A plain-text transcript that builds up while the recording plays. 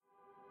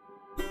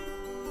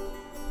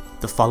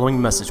The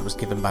following message was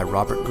given by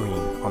Robert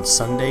Greene on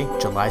Sunday,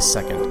 July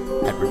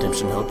 2nd at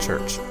Redemption Hill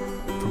Church.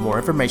 For more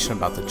information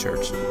about the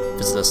church,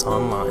 visit us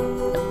online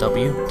at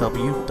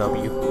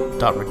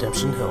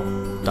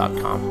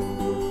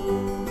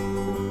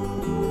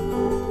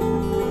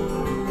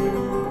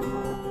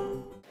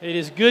www.redemptionhill.com. It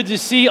is good to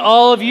see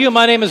all of you.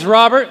 My name is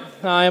Robert.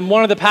 I am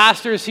one of the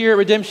pastors here at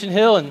Redemption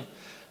Hill, and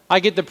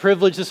I get the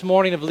privilege this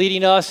morning of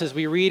leading us as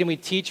we read and we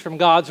teach from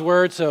God's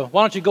Word. So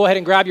why don't you go ahead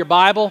and grab your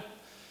Bible.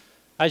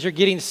 As you're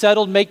getting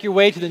settled, make your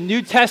way to the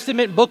New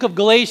Testament book of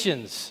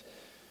Galatians.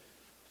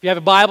 If you have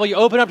a Bible, you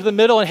open up to the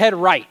middle and head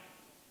right.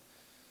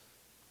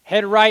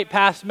 Head right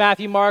past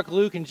Matthew, Mark,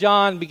 Luke, and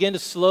John. Begin to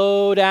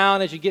slow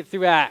down as you get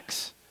through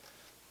Acts.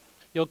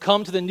 You'll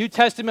come to the New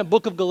Testament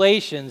book of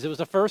Galatians. It was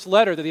the first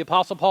letter that the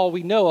Apostle Paul,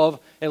 we know of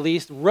at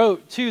least,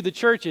 wrote to the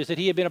churches that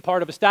he had been a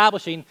part of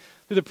establishing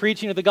through the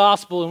preaching of the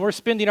gospel. And we're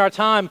spending our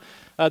time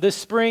this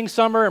spring,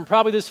 summer, and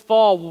probably this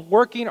fall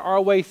working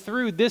our way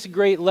through this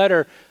great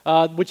letter,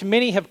 which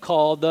many have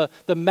called the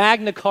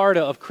Magna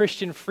Carta of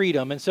Christian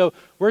freedom. And so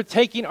we're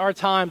taking our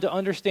time to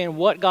understand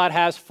what God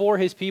has for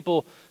his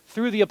people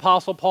through the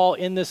Apostle Paul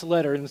in this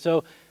letter. And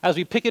so as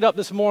we pick it up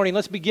this morning,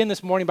 let's begin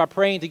this morning by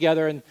praying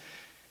together, and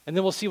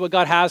then we'll see what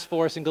God has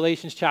for us in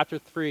Galatians chapter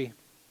 3.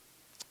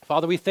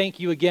 Father, we thank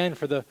you again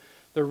for the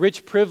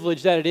rich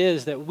privilege that it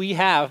is that we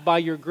have by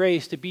your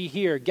grace to be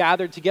here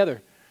gathered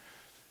together.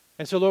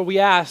 And so, Lord, we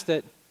ask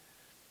that,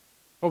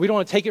 we don't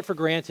want to take it for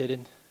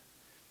granted.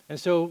 And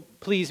so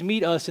please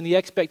meet us in the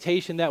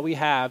expectation that we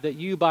have, that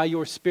you, by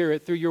your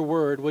Spirit, through your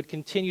word, would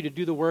continue to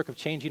do the work of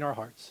changing our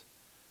hearts.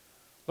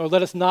 Lord,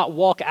 let us not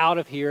walk out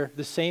of here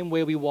the same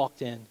way we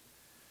walked in.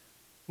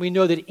 We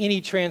know that any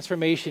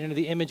transformation into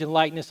the image and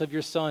likeness of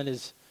your Son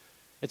it's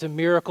a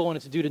miracle, and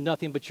it's due to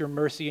nothing but your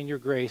mercy and your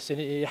grace, and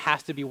it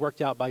has to be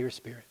worked out by your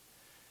Spirit.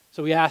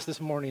 So we ask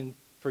this morning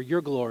for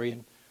your glory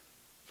and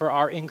for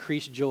our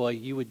increased joy,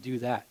 you would do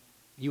that.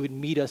 You would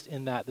meet us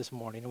in that this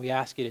morning, and we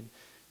ask it in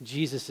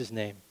Jesus'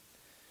 name.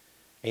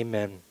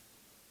 Amen.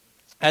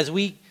 As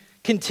we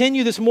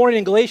continue this morning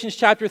in Galatians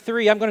chapter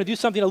 3, I'm going to do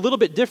something a little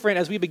bit different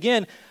as we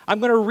begin. I'm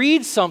going to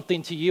read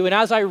something to you, and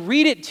as I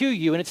read it to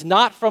you, and it's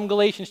not from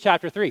Galatians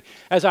chapter 3,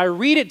 as I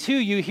read it to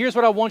you, here's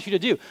what I want you to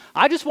do.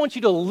 I just want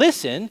you to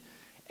listen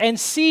and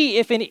see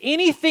if in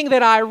anything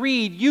that I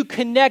read, you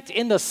connect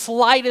in the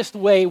slightest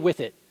way with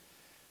it.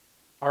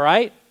 All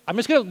right? I'm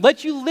just going to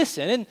let you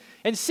listen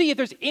and see if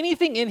there's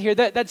anything in here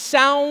that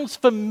sounds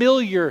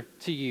familiar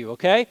to you,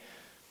 okay?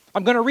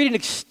 I'm going to read an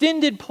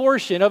extended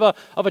portion of a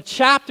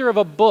chapter of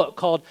a book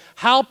called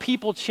How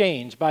People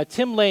Change by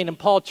Tim Lane and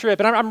Paul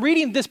Tripp. And I'm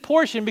reading this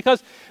portion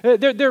because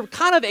they're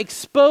kind of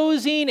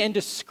exposing and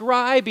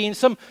describing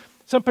some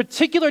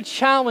particular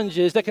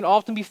challenges that can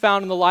often be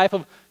found in the life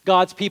of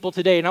God's people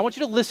today. And I want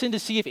you to listen to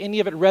see if any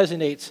of it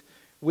resonates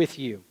with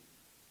you.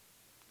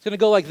 It's going to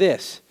go like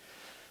this.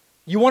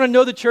 You want to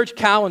know the church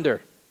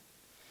calendar?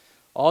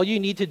 All you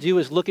need to do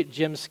is look at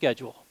Jim's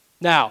schedule.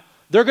 Now,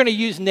 they're going to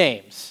use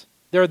names.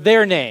 They're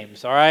their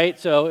names, all right?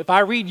 So if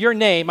I read your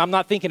name, I'm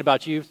not thinking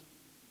about you.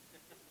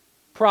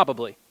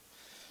 Probably.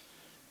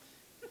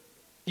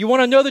 You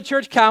want to know the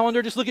church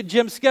calendar? Just look at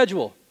Jim's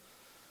schedule.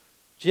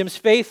 Jim's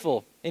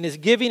faithful in his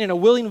giving and a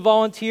willing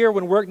volunteer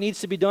when work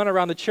needs to be done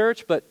around the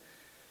church, but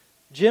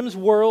Jim's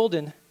world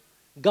and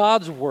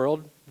God's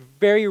world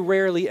very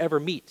rarely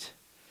ever meet.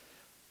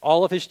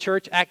 All of his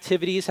church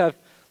activities have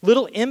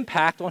little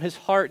impact on his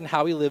heart and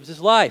how he lives his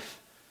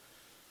life.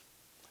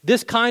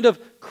 This kind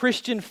of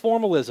Christian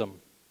formalism,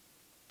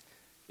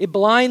 it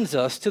blinds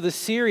us to the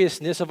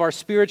seriousness of our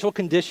spiritual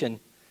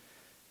condition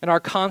and our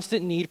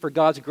constant need for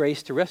God's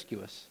grace to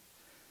rescue us.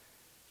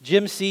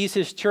 Jim sees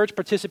his church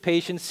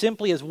participation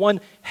simply as one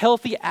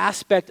healthy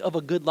aspect of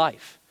a good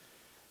life,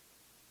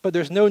 but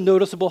there's no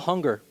noticeable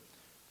hunger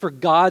for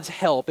God's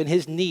help and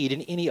his need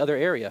in any other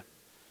area.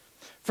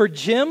 For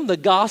Jim, the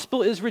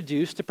gospel is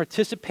reduced to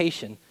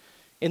participation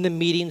in the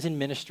meetings and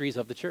ministries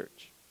of the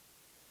church.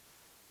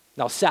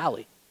 Now,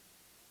 Sally's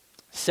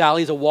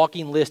a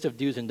walking list of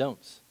do's and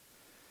don'ts.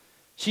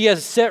 She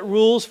has set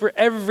rules for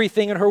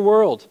everything in her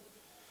world.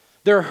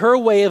 They're her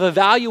way of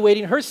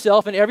evaluating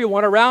herself and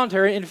everyone around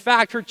her. In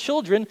fact, her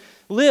children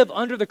live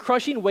under the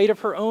crushing weight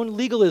of her own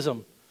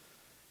legalism.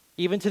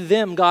 Even to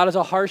them, God is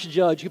a harsh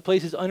judge who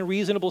places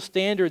unreasonable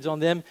standards on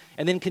them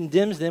and then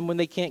condemns them when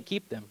they can't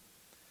keep them.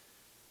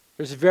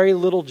 There's very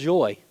little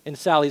joy in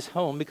Sally's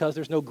home because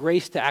there's no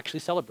grace to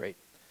actually celebrate.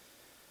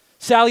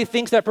 Sally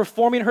thinks that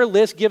performing her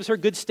list gives her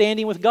good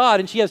standing with God,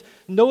 and she has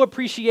no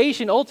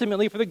appreciation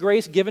ultimately for the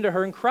grace given to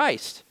her in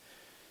Christ.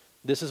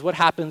 This is what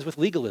happens with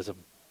legalism.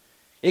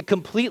 It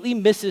completely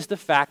misses the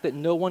fact that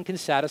no one can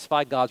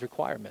satisfy God's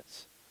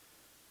requirements.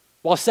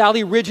 While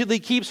Sally rigidly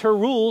keeps her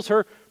rules,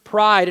 her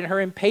pride and her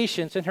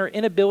impatience and her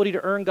inability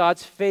to earn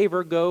God's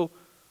favor go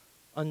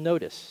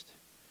unnoticed.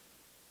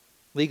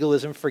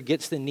 Legalism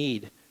forgets the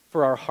need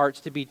for our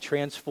hearts to be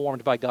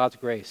transformed by God's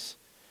grace.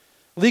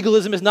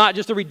 Legalism is not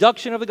just a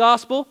reduction of the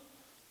gospel.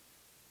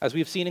 As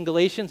we've seen in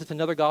Galatians, it's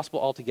another gospel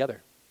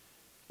altogether,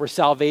 where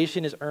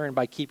salvation is earned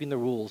by keeping the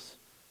rules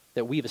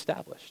that we've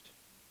established.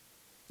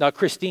 Now,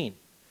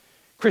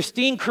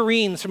 Christine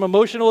careens from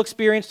emotional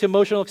experience to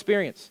emotional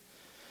experience.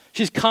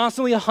 She's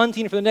constantly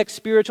hunting for the next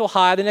spiritual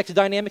high, the next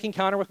dynamic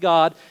encounter with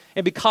God,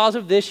 and because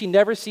of this, she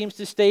never seems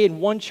to stay in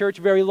one church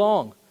very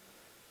long.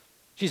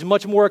 She's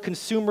much more a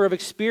consumer of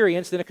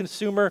experience than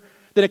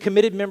a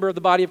committed member of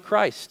the body of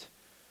Christ.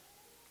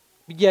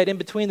 Yet, in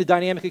between the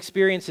dynamic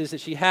experiences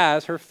that she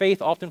has, her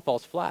faith often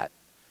falls flat.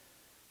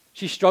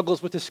 She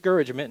struggles with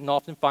discouragement and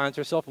often finds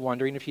herself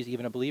wondering if she's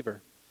even a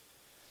believer.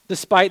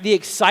 Despite the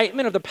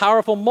excitement of the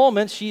powerful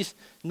moments, she's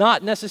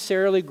not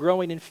necessarily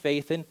growing in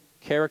faith and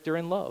character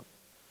and love.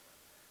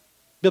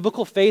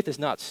 Biblical faith is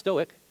not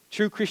stoic.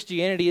 True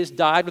Christianity is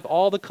dyed with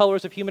all the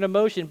colors of human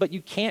emotion, but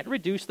you can't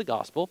reduce the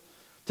gospel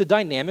to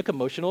dynamic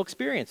emotional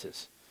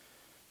experiences.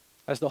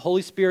 As the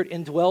Holy Spirit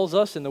indwells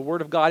us and the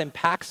Word of God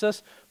impacts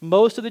us,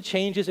 most of the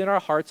changes in our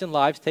hearts and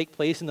lives take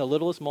place in the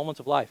littlest moments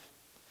of life.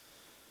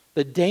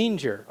 The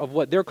danger of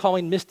what they're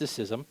calling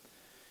mysticism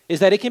is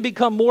that it can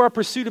become more a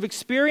pursuit of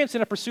experience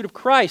than a pursuit of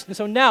Christ. And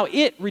so now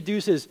it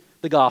reduces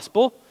the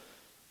gospel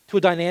to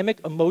a dynamic,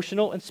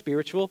 emotional, and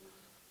spiritual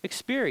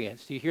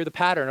experience. Do you hear the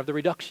pattern of the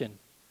reduction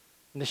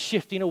and the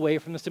shifting away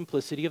from the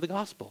simplicity of the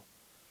gospel?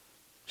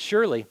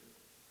 Shirley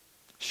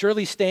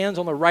stands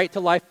on the Right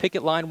to Life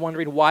picket line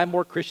wondering why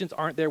more Christians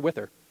aren't there with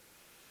her.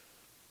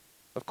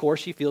 Of course,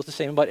 she feels the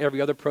same about every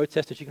other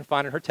protest that you can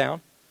find in her town.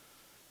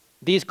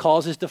 These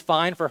causes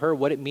define for her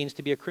what it means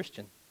to be a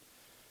Christian.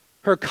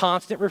 Her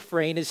constant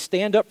refrain is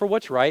stand up for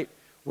what's right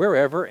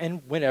wherever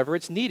and whenever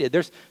it's needed.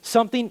 There's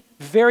something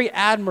very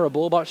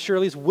admirable about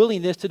Shirley's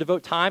willingness to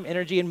devote time,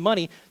 energy, and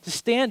money to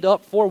stand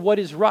up for what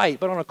is right.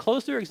 But on a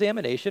closer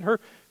examination, her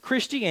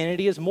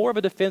Christianity is more of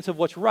a defense of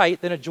what's right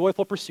than a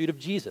joyful pursuit of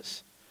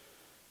Jesus.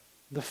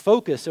 The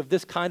focus of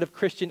this kind of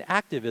Christian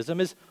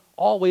activism is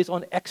always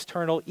on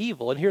external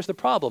evil. And here's the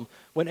problem.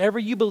 Whenever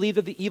you believe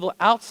that the evil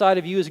outside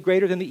of you is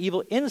greater than the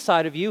evil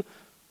inside of you,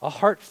 a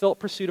heartfelt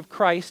pursuit of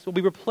Christ will be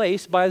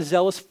replaced by a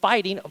zealous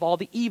fighting of all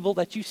the evil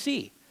that you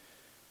see.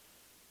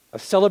 A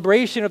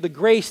celebration of the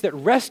grace that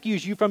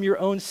rescues you from your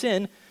own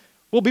sin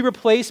will be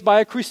replaced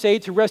by a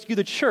crusade to rescue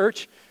the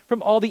church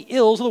from all the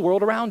ills of the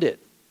world around it.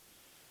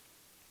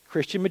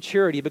 Christian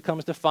maturity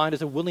becomes defined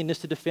as a willingness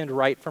to defend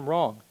right from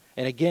wrong.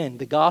 And again,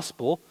 the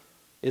gospel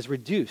is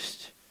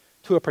reduced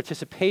to a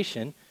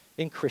participation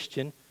in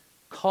Christian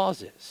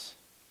causes.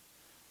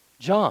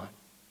 John's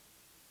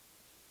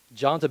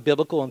a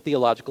biblical and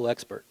theological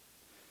expert.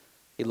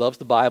 He loves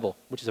the Bible,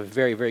 which is a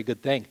very, very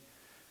good thing.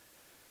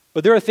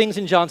 But there are things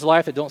in John's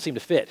life that don't seem to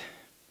fit.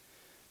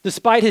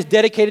 Despite his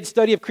dedicated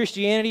study of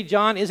Christianity,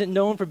 John isn't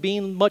known for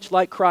being much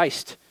like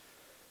Christ.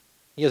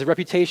 He has a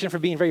reputation for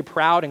being very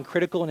proud and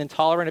critical and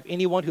intolerant of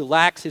anyone who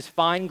lacks his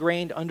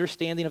fine-grained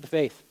understanding of the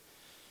faith.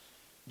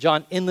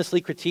 John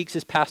endlessly critiques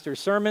his pastor's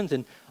sermons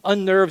and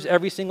unnerves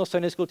every single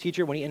Sunday school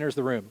teacher when he enters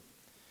the room.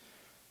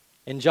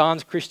 In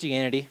John's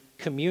Christianity,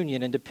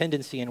 communion and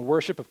dependency and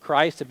worship of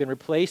Christ have been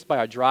replaced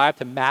by a drive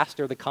to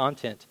master the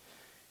content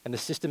and the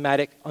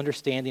systematic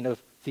understanding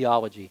of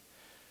theology.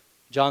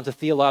 John's a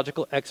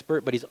theological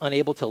expert, but he's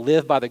unable to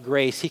live by the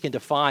grace he can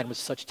define with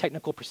such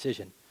technical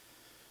precision.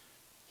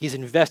 He's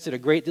invested a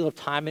great deal of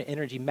time and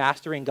energy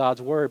mastering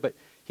God's word, but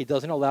he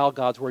doesn't allow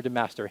God's word to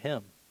master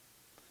him.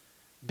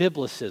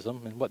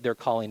 Biblicism, and what they're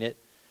calling it,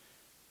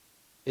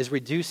 is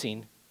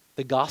reducing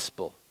the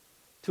gospel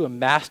to a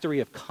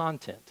mastery of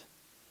content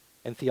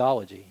and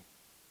theology.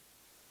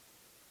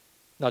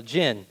 Now,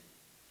 Jen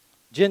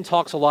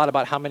talks a lot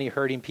about how many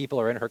hurting people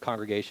are in her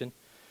congregation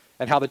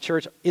and how the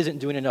church isn't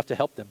doing enough to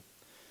help them.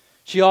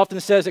 She often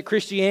says that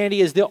Christianity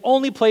is the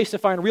only place to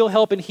find real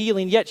help and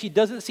healing, yet she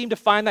doesn't seem to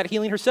find that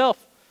healing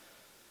herself.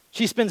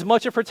 She spends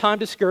much of her time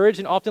discouraged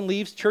and often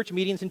leaves church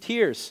meetings in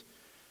tears.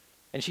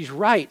 And she's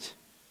right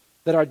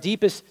that our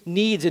deepest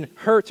needs and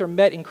hurts are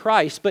met in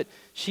Christ, but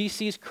she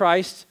sees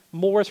Christ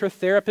more as her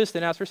therapist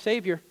than as her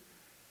Savior.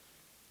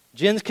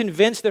 Jen's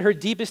convinced that her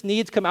deepest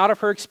needs come out of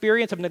her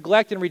experience of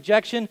neglect and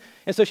rejection,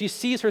 and so she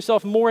sees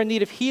herself more in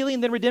need of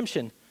healing than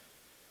redemption.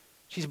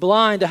 She's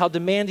blind to how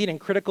demanding and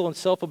critical and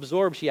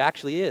self-absorbed she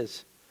actually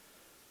is.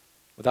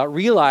 Without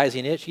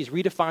realizing it, she's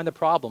redefined the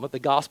problem that the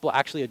gospel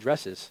actually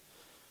addresses.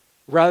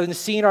 Rather than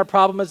seeing our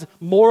problem as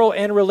moral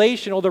and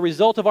relational, the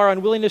result of our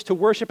unwillingness to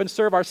worship and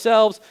serve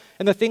ourselves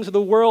and the things of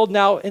the world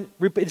now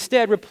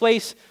instead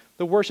replace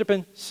the worship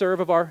and serving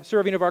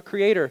of our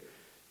Creator.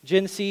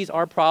 Jen sees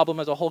our problem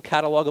as a whole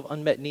catalog of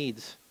unmet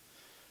needs.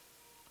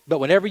 But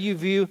whenever you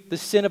view the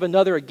sin of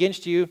another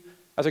against you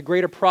as a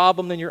greater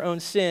problem than your own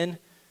sin,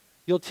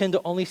 you'll tend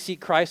to only seek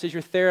Christ as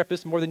your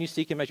therapist more than you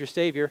seek him as your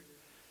Savior.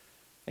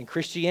 And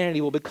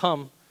Christianity will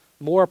become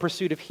more a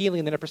pursuit of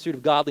healing than a pursuit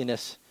of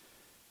godliness.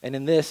 And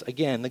in this,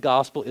 again, the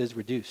gospel is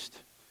reduced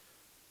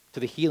to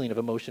the healing of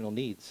emotional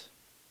needs.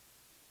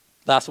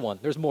 Last one.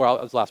 There's more.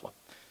 This last one.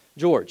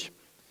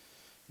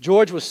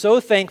 George was so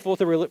thankful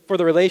for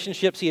the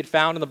relationships he had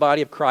found in the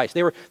body of Christ.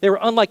 They were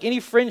unlike any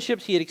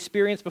friendships he had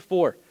experienced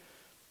before.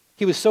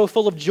 He was so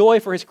full of joy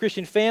for his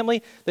Christian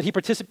family that he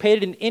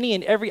participated in any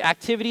and every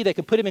activity that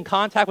could put him in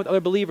contact with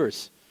other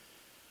believers.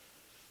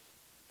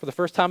 For the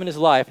first time in his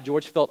life,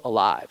 George felt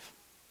alive.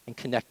 and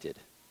connected.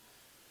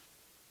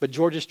 But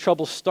George's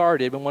trouble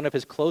started when one of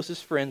his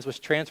closest friends was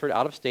transferred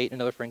out of state and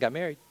another friend got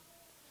married.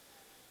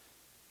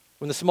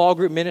 When the small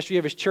group ministry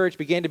of his church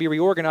began to be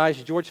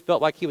reorganized, George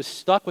felt like he was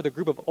stuck with a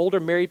group of older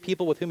married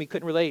people with whom he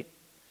couldn't relate.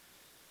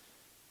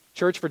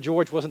 Church for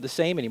George wasn't the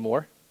same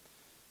anymore,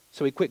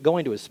 so he quit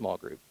going to his small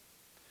group.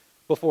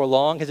 Before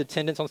long, his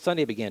attendance on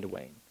Sunday began to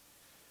wane.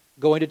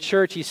 Going to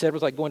church, he said,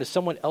 was like going to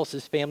someone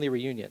else's family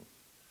reunion.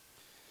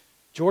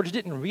 George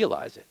didn't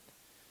realize it,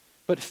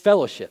 but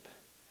fellowship,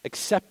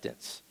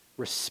 acceptance,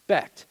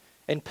 respect,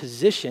 and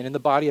position in the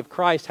body of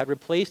Christ had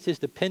replaced his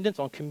dependence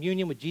on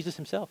communion with Jesus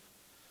himself.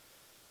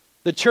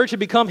 The church had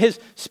become his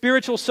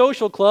spiritual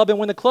social club, and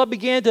when the club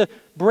began to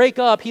break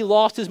up, he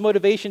lost his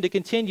motivation to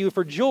continue.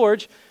 For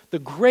George, the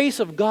grace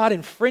of God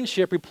and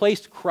friendship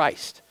replaced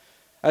Christ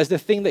as the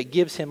thing that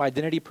gives him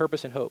identity,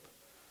 purpose, and hope.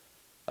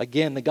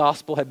 Again, the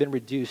gospel had been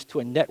reduced to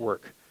a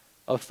network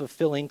of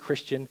fulfilling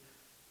Christian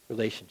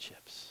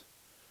relationships.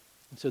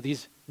 And so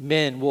these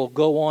men will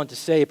go on to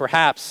say,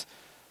 perhaps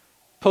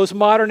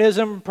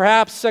postmodernism,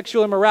 perhaps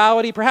sexual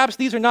immorality, perhaps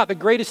these are not the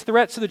greatest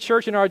threats to the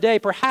church in our day.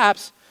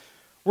 Perhaps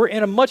we're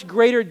in a much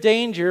greater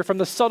danger from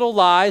the subtle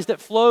lies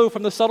that flow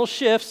from the subtle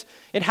shifts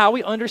in how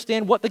we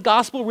understand what the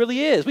gospel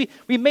really is.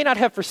 We may not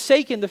have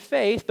forsaken the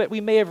faith, but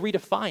we may have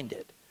redefined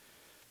it.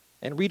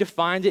 And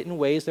redefined it in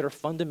ways that are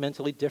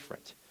fundamentally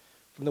different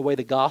from the way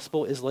the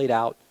gospel is laid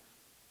out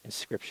in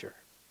Scripture.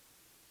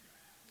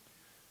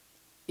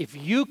 If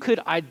you could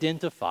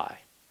identify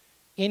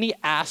any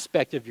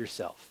aspect of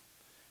yourself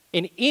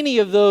in any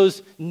of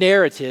those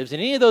narratives, in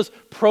any of those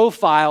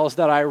profiles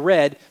that I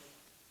read,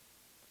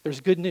 there's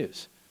good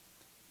news.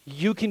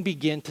 You can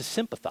begin to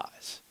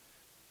sympathize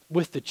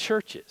with the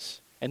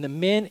churches and the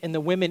men and the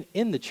women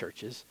in the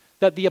churches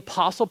that the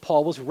Apostle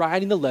Paul was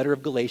writing the letter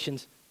of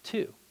Galatians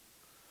to.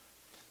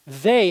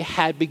 They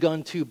had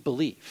begun to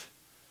believe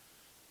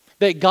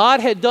that God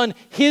had done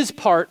his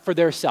part for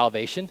their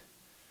salvation,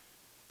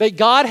 that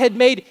God had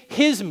made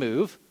his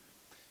move,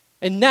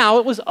 and now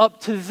it was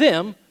up to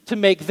them to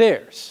make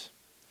theirs.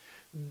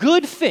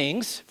 Good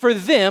things for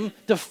them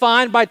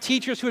defined by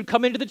teachers who had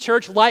come into the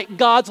church like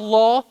God's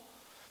law,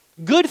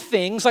 good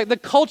things like the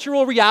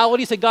cultural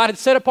realities that God had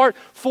set apart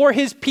for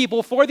his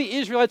people, for the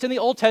Israelites in the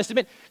Old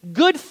Testament,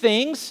 good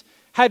things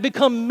had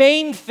become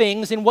main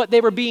things in what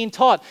they were being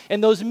taught.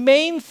 And those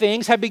main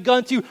things had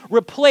begun to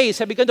replace,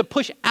 had begun to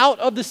push out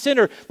of the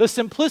center the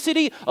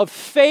simplicity of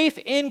faith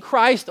in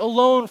Christ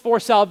alone for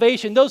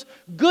salvation. Those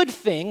good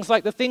things,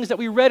 like the things that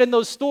we read in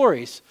those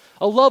stories,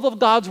 a love of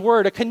God's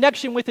word, a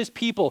connection with his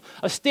people,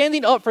 a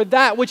standing up for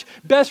that which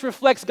best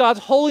reflects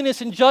God's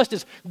holiness and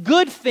justice.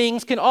 Good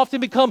things can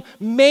often become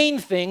main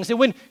things. And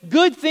when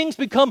good things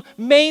become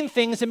main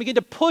things and begin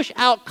to push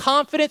out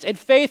confidence and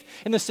faith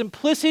in the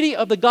simplicity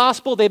of the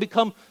gospel, they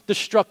become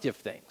destructive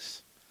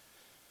things.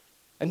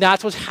 And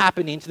that's what's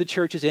happening to the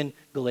churches in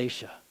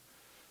Galatia.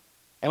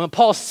 And when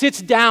Paul sits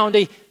down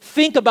to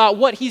think about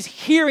what he's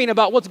hearing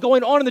about what's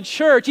going on in the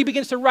church, he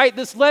begins to write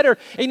this letter,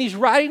 and he's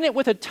writing it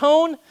with a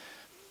tone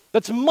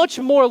that's much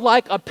more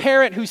like a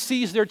parent who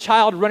sees their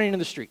child running in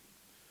the street.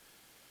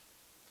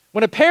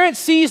 When a parent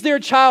sees their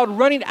child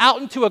running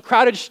out into a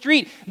crowded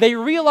street, they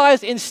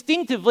realize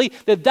instinctively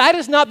that that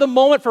is not the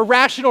moment for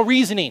rational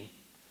reasoning.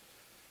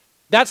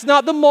 That's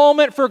not the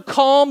moment for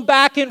calm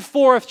back and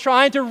forth,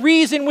 trying to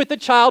reason with the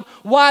child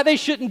why they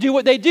shouldn't do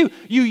what they do.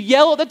 You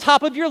yell at the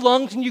top of your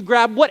lungs and you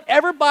grab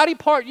whatever body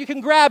part you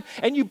can grab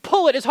and you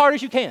pull it as hard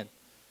as you can.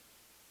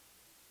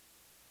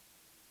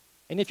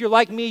 And if you're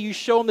like me, you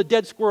show them the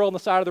dead squirrel on the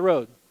side of the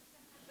road.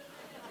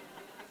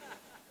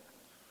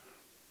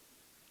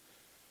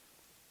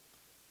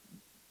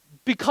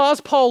 Because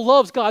Paul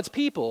loves God's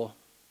people,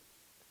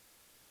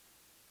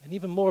 and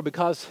even more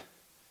because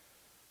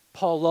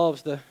Paul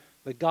loves the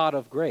God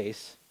of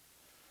grace,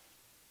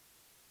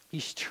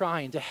 he's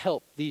trying to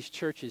help these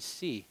churches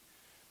see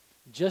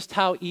just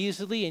how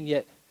easily and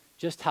yet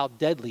just how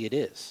deadly it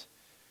is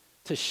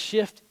to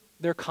shift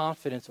their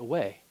confidence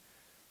away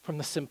from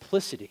the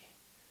simplicity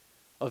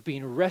of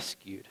being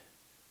rescued,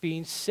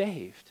 being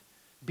saved,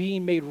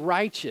 being made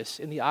righteous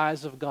in the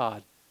eyes of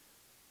God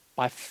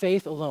by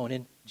faith alone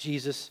in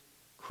Jesus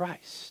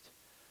Christ.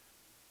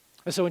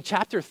 And so in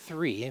chapter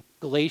 3,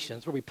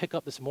 Galatians, where we pick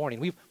up this morning,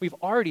 we've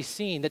already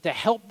seen that to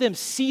help them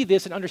see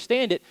this and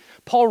understand it,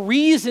 Paul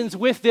reasons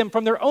with them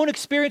from their own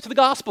experience of the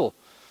gospel.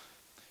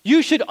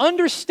 You should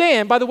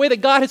understand, by the way,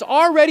 that God has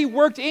already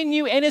worked in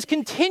you and is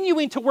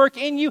continuing to work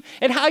in you,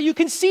 and how you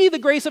can see the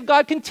grace of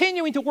God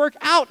continuing to work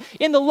out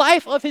in the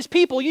life of his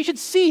people. You should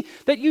see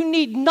that you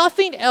need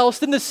nothing else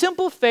than the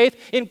simple faith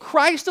in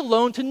Christ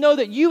alone to know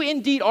that you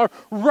indeed are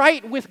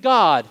right with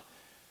God.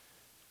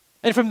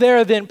 And from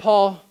there, then,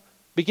 Paul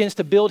begins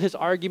to build his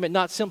argument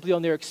not simply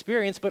on their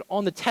experience, but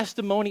on the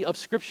testimony of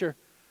Scripture,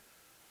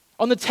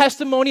 on the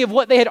testimony of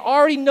what they had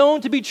already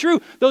known to be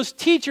true. Those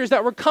teachers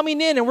that were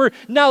coming in and were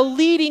now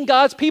leading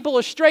God's people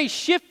astray,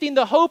 shifting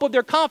the hope of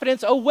their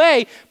confidence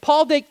away.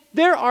 Paul takes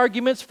their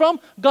arguments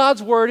from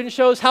God's word and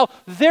shows how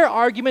their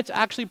arguments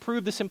actually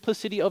prove the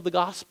simplicity of the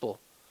gospel.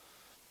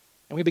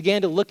 And we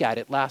began to look at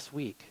it last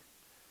week.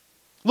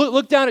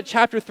 Look down at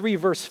chapter 3,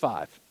 verse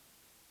 5.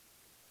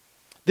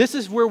 This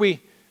is where we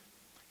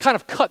kind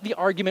of cut the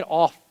argument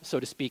off, so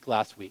to speak,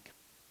 last week.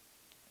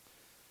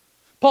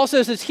 Paul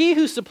says, "Is he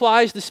who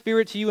supplies the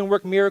Spirit to you and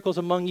work miracles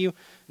among you,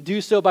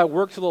 do so by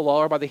works of the law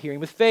or by the hearing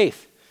with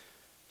faith?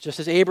 Just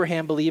as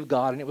Abraham believed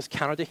God, and it was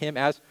counted to him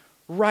as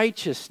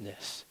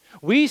righteousness."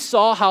 We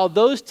saw how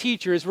those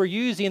teachers were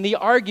using the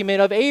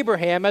argument of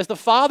Abraham as the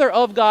father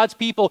of God's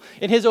people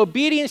in his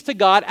obedience to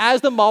God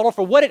as the model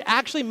for what it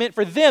actually meant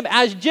for them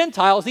as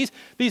Gentiles,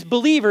 these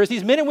believers,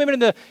 these men and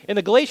women in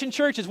the Galatian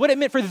churches, what it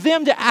meant for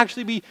them to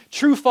actually be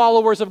true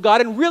followers of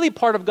God and really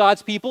part of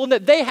God's people, and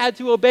that they had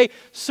to obey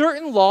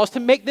certain laws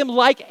to make them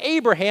like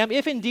Abraham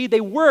if indeed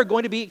they were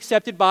going to be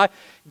accepted by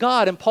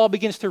God. And Paul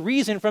begins to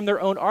reason from their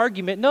own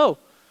argument, no,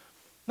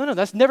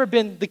 that's never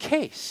been the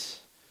case.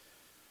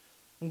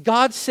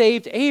 God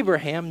saved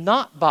Abraham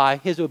not by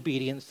his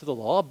obedience to the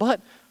law,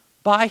 but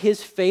by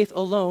his faith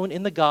alone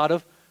in the God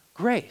of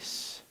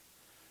grace.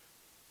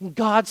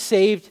 God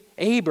saved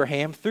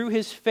Abraham through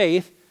his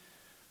faith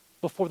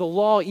before the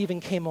law even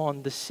came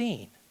on the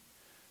scene.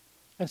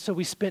 And so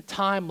we spent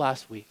time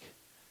last week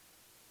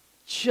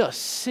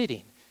just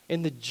sitting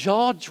in the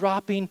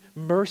jaw-dropping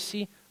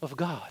mercy of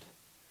God.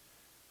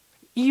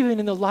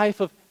 Even in the life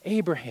of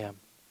Abraham,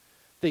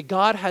 that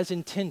God has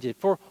intended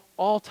for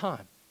all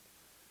time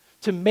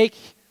to make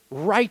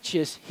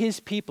righteous his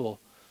people,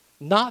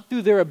 not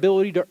through their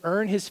ability to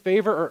earn his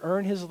favor or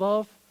earn his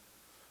love,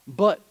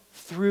 but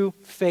through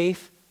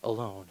faith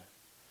alone.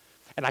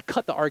 And I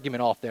cut the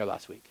argument off there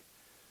last week.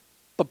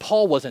 But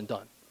Paul wasn't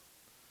done.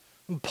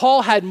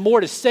 Paul had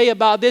more to say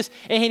about this,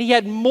 and he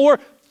had more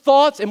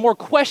thoughts and more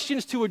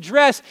questions to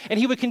address, and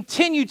he would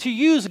continue to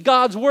use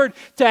God's word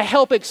to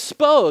help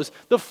expose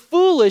the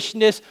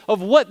foolishness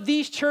of what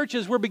these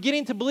churches were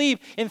beginning to believe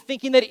in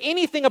thinking that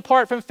anything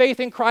apart from faith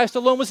in Christ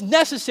alone was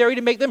necessary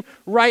to make them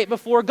right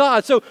before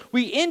God. So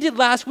we ended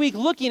last week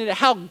looking at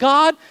how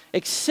God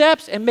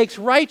accepts and makes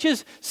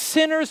righteous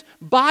sinners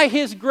by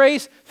his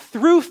grace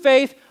through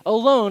faith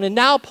alone. And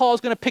now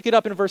Paul's going to pick it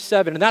up in verse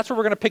 7, and that's where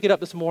we're going to pick it up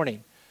this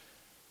morning.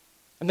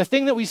 And the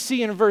thing that we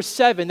see in verse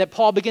 7 that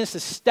Paul begins to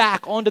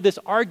stack onto this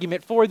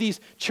argument for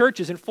these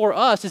churches and for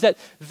us is that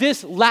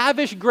this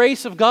lavish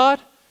grace of God,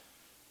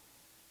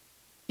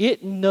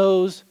 it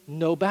knows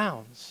no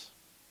bounds.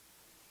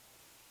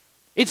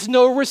 It's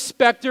no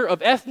respecter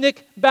of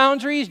ethnic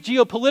boundaries,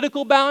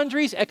 geopolitical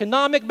boundaries,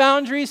 economic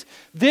boundaries.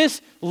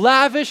 This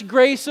lavish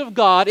grace of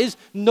God is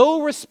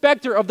no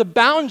respecter of the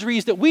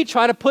boundaries that we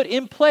try to put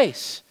in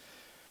place.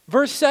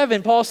 Verse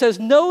 7, Paul says,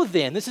 "Know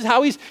then," this is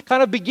how he's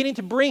kind of beginning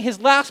to bring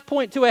his last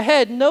point to a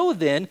head, "know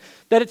then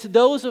that it's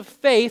those of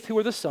faith who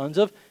are the sons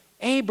of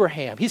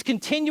Abraham." He's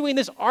continuing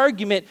this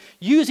argument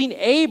using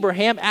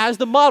Abraham as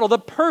the model, the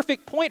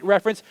perfect point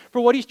reference for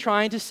what he's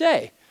trying to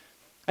say.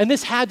 And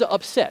this had to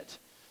upset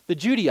the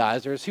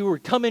Judaizers who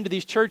would come into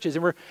these churches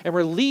and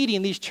were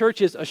leading these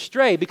churches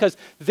astray because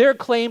their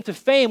claim to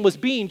fame was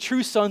being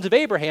true sons of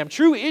Abraham,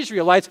 true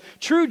Israelites,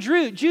 true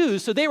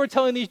Jews. So they were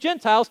telling these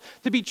Gentiles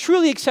to be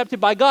truly accepted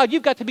by God,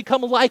 you've got to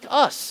become like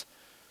us,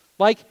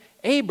 like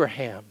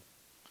Abraham.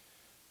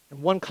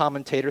 And one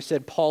commentator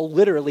said Paul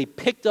literally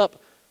picked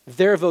up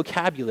their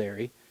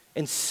vocabulary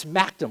and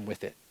smacked them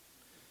with it.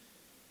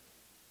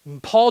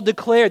 And Paul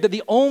declared that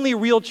the only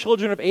real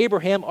children of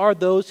Abraham are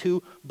those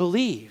who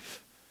believe.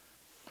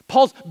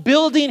 Paul's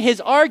building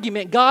his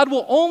argument. God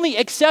will only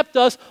accept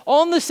us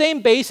on the same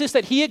basis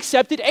that he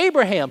accepted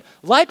Abraham,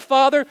 like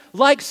father,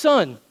 like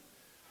son.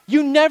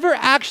 You never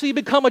actually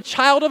become a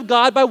child of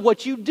God by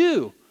what you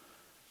do.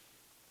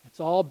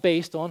 It's all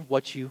based on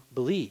what you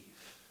believe.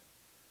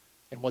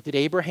 And what did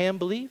Abraham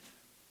believe?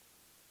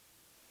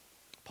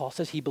 Paul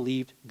says he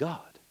believed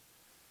God.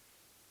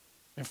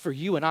 And for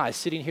you and I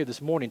sitting here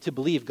this morning, to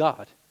believe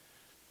God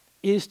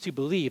is to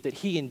believe that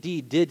he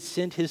indeed did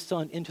send his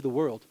son into the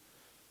world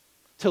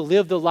to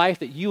live the life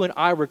that you and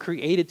I were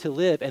created to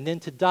live, and then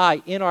to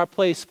die in our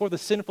place for the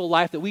sinful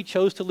life that we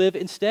chose to live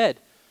instead.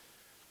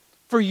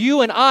 For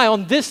you and I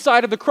on this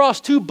side of the cross,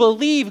 to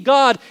believe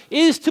God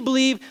is to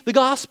believe the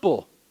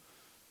gospel.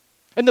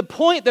 And the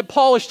point that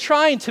Paul is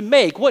trying to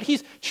make, what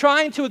he's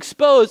trying to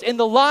expose, and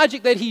the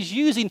logic that he's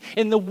using,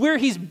 and where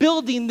he's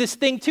building this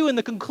thing to, and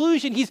the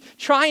conclusion he's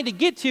trying to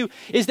get to,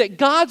 is that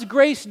God's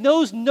grace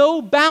knows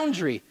no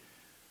boundary.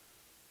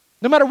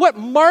 No matter what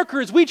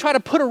markers we try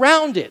to put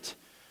around it,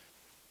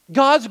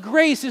 God's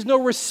grace is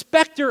no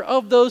respecter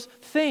of those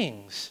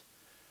things.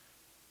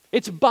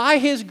 It's by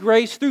his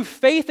grace through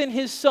faith in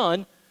his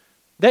son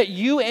that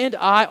you and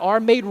I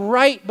are made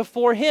right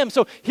before him.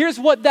 So here's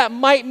what that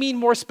might mean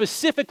more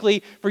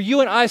specifically for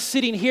you and I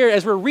sitting here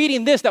as we're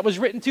reading this that was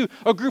written to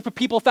a group of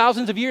people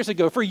thousands of years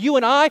ago. For you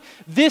and I,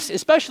 this,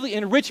 especially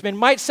in Richmond,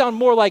 might sound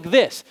more like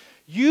this.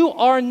 You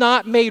are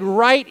not made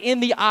right in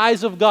the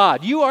eyes of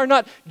God. You are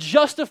not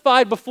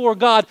justified before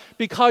God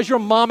because your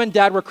mom and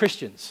dad were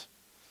Christians.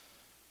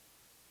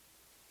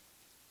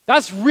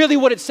 That's really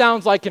what it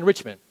sounds like in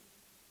Richmond.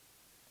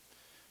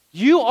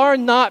 You are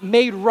not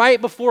made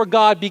right before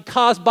God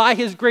because by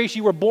his grace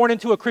you were born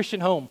into a Christian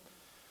home.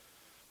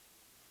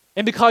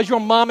 and because your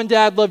mom and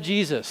dad love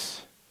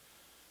Jesus.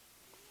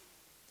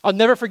 I'll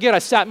never forget, I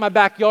sat in my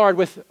backyard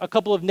with a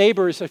couple of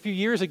neighbors a few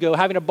years ago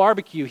having a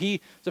barbecue. He's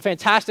a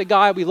fantastic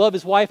guy. We love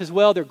his wife as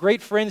well. They're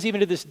great friends even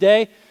to this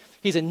day.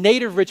 He's a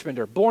native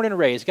Richmonder, born and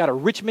raised, got a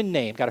Richmond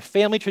name, got a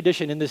family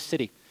tradition in this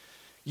city.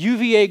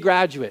 UVA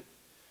graduate,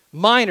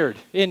 minored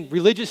in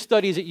religious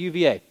studies at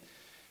UVA.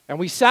 And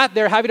we sat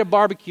there having a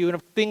barbecue,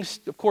 and things,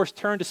 of course,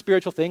 turned to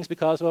spiritual things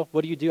because, well,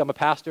 what do? I'm a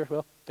pastor.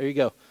 Well, there you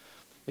go.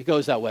 It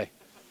goes that way.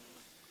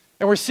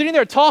 And we're sitting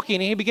there talking,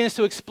 and he begins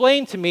to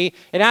explain to me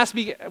and ask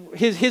me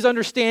his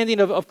understanding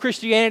of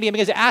Christianity, and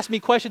begins to ask me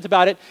questions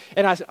about it.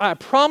 And I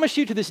promise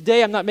you to this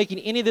day, I'm not making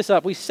any of this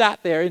up. We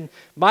sat there in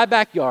my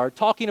backyard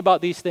talking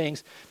about these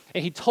things,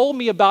 and he told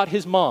me about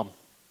his mom,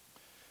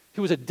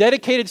 who was a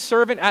dedicated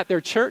servant at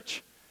their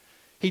church.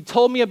 He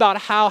told me about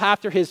how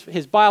after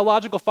his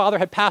biological father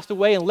had passed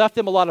away and left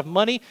him a lot of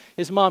money,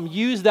 his mom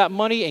used that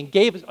money and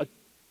gave a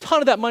ton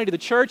of that money to the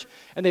church,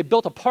 and they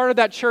built a part of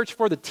that church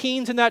for the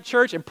teens in that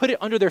church and put it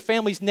under their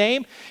family's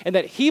name, and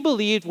that he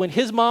believed when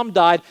his mom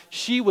died,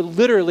 she would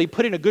literally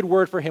put in a good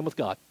word for him with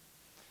God.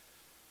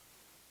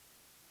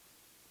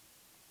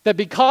 That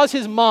because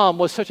his mom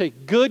was such a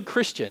good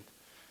Christian,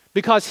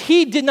 because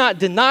he did not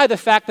deny the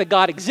fact that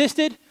God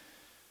existed,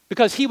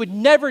 because he would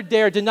never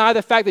dare deny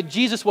the fact that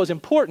Jesus was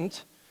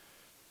important,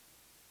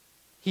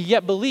 he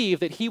yet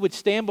believed that he would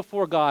stand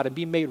before God and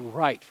be made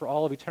right for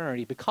all of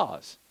eternity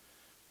because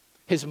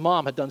his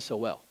mom had done so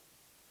well.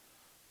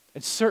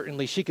 And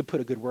certainly she could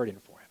put a good word in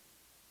for him.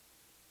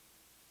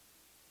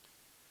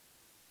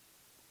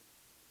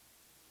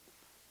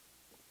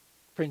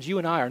 Friends, you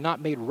and I are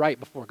not made right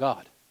before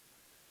God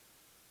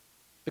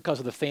because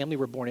of the family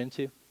we're born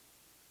into.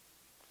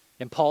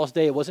 In Paul's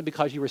day, it wasn't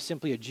because you were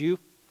simply a Jew.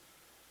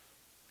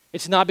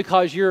 It's not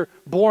because you're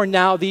born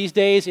now these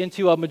days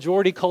into a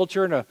majority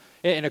culture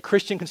in a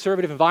Christian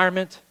conservative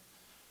environment.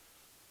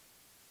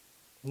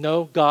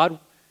 No, God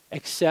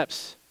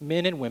accepts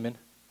men and women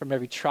from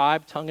every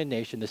tribe, tongue, and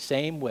nation the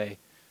same way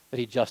that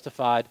he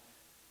justified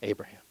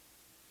Abraham.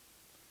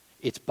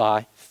 It's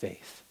by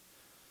faith.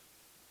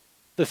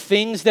 The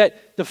things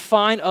that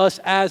define us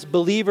as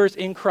believers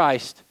in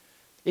Christ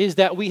is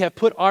that we have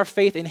put our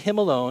faith in him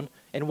alone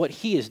and what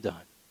he has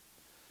done.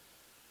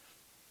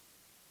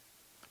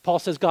 Paul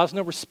says God's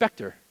no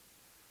respecter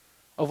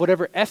of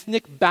whatever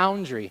ethnic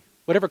boundary,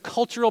 whatever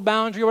cultural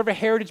boundary, whatever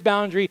heritage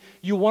boundary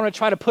you want to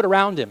try to put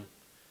around him.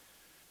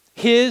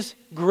 His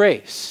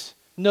grace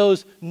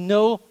knows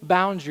no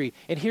boundary.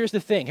 And here's the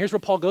thing. Here's where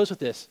Paul goes with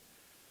this.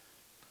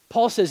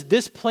 Paul says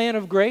this plan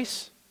of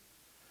grace,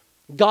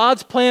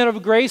 God's plan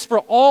of grace for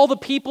all the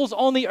peoples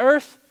on the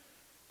earth,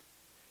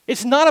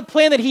 it's not a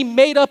plan that he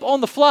made up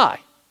on the fly.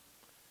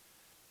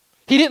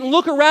 He didn't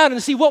look around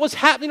and see what was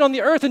happening on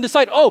the earth and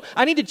decide, oh,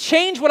 I need to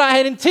change what I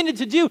had intended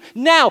to do.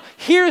 Now,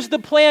 here's the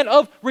plan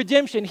of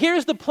redemption.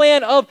 Here's the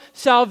plan of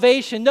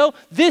salvation. No,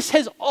 this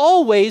has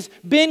always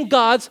been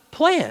God's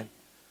plan.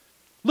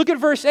 Look at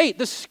verse 8.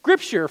 The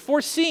scripture,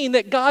 foreseeing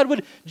that God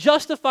would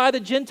justify the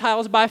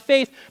Gentiles by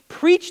faith,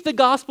 preached the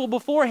gospel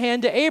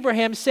beforehand to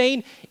Abraham,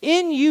 saying,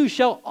 in you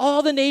shall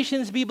all the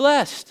nations be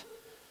blessed.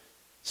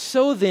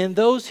 So then,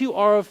 those who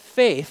are of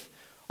faith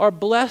are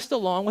blessed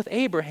along with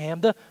Abraham,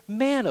 the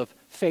man of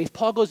faith.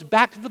 Paul goes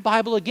back to the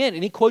Bible again,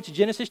 and he quotes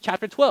Genesis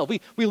chapter 12.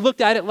 We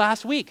looked at it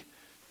last week.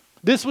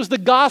 This was the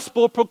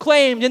gospel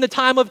proclaimed in the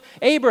time of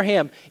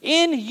Abraham.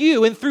 In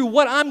you and through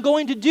what I'm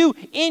going to do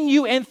in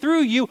you and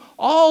through you,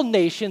 all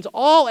nations,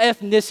 all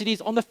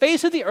ethnicities on the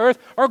face of the earth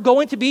are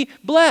going to be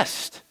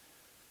blessed.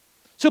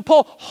 So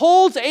Paul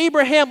holds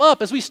Abraham up,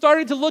 as we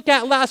started to look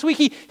at last week.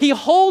 He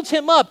holds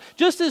him up,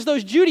 just as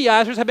those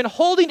Judaizers have been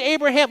holding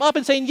Abraham up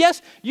and saying,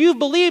 yes, you've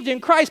believed in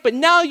Christ, but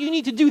now you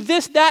need to do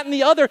this, that, and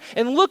the other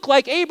and look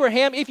like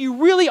Abraham if you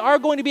really are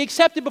going to be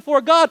accepted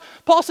before God.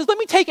 Paul says, let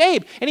me take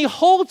Abe. And he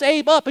holds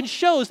Abe up and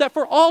shows that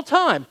for all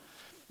time,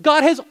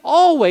 God has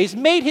always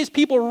made his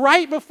people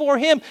right before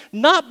him,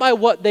 not by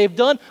what they've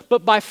done,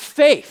 but by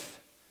faith.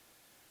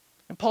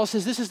 And Paul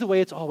says, this is the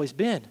way it's always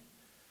been.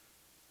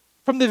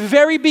 From the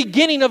very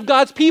beginning of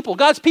God's people,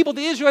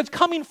 the Israelites,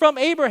 coming from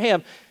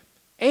Abraham,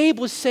 Abe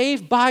was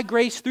saved by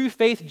grace through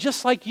faith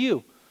just like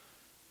you.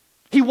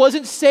 He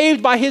wasn't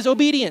saved by his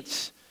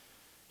obedience.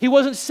 He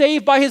wasn't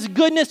saved by his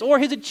goodness or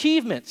his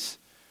achievements.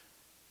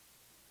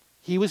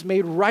 He was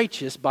made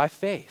righteous by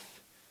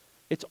faith.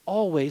 It's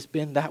always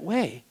been that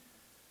way.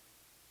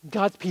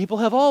 God's people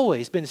have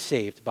always been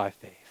saved by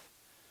faith.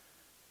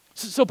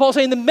 So Paul's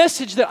saying the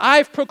message that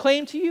I've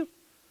proclaimed to you,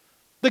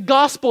 the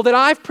gospel that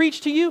I've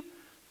preached to you,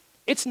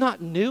 it's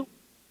not new.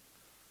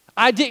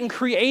 I didn't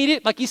create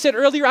it. Like he said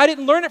earlier, I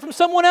didn't learn it from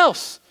someone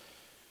else.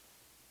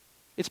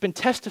 It's been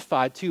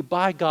testified to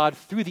by God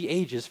through the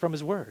ages from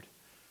his word.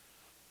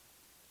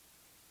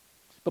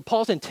 But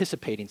Paul's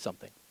anticipating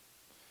something.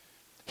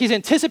 He's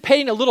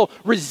anticipating a little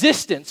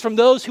resistance from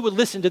those who would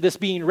listen to this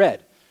being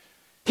read.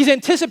 He's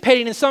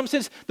anticipating, in some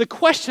sense, the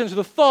questions or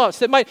the thoughts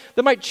that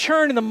might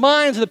churn in the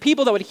minds of the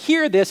people that would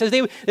hear this as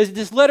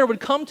this letter would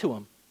come to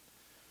them.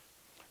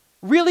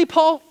 Really,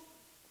 Paul?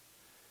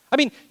 I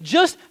mean,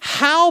 just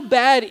how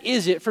bad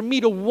is it for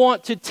me to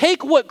want to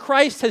take what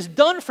Christ has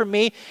done for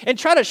me and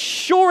try to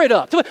shore it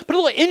up, to put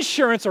a little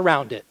insurance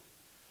around it?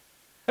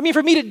 I mean,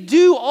 for me to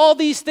do all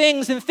these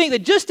things and think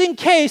that just in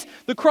case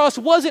the cross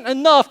wasn't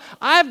enough,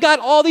 I've got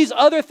all these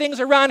other things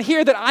around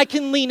here that I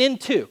can lean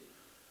into.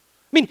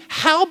 I mean,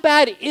 how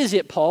bad is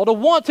it, Paul, to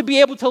want to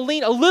be able to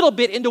lean a little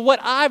bit into what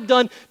I've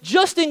done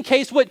just in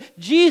case what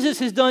Jesus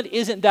has done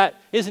isn't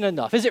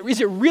enough? Is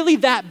it really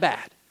that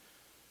bad?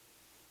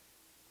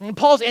 And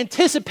Paul's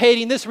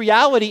anticipating this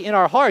reality in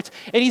our hearts,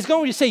 and he's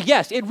going to say,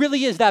 yes, it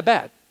really is that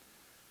bad.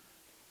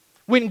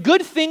 When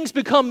good things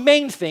become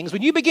main things,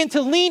 when you begin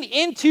to lean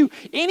into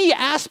any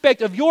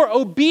aspect of your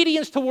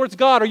obedience towards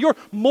God or your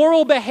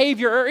moral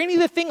behavior or any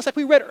of the things like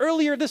we read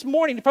earlier this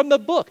morning from the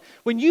book,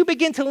 when you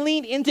begin to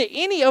lean into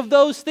any of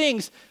those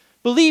things,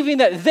 believing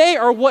that they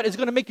are what is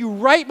going to make you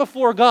right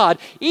before God,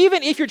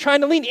 even if you're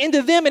trying to lean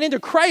into them and into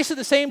Christ at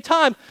the same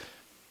time,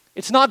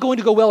 it's not going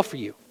to go well for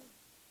you.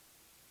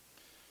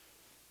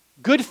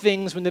 Good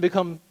things, when they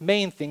become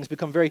main things,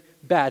 become very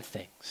bad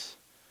things.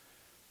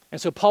 And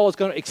so Paul is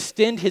going to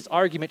extend his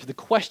argument to the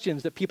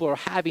questions that people are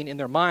having in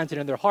their minds and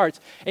in their hearts,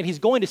 and he's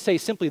going to say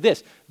simply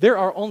this: there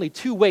are only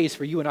two ways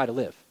for you and I to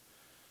live.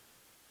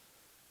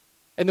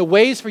 And the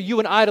ways for you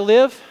and I to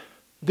live,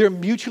 they're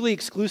mutually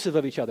exclusive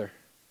of each other.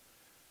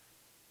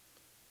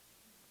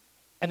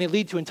 And they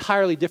lead to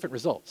entirely different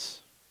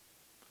results.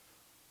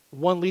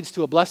 One leads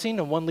to a blessing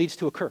and one leads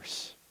to a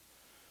curse.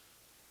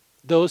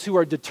 Those who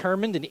are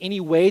determined in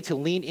any way to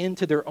lean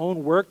into their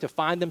own work to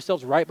find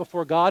themselves right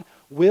before God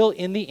will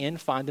in the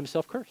end find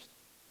themselves cursed.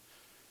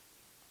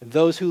 And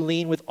those who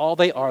lean with all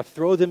they are,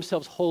 throw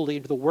themselves wholly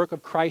into the work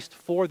of Christ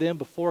for them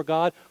before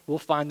God, will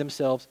find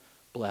themselves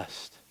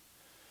blessed.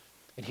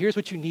 And here's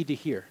what you need to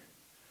hear.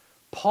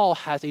 Paul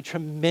has a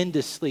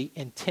tremendously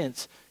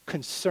intense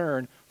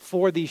concern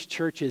for these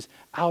churches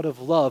out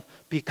of love,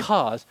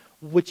 because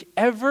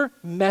whichever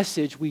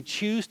message we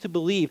choose to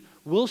believe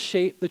will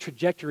shape the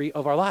trajectory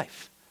of our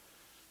life,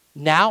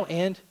 now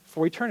and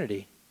for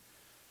eternity.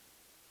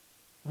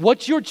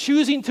 What you're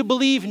choosing to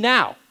believe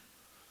now,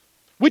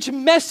 which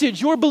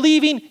message you're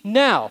believing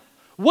now,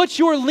 what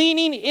you're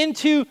leaning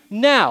into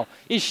now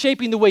is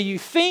shaping the way you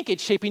think,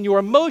 it's shaping your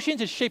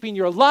emotions, it's shaping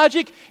your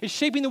logic, it's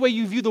shaping the way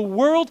you view the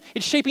world,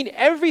 it's shaping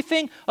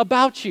everything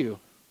about you.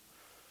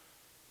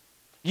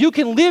 You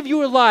can live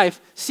your life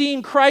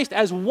seeing Christ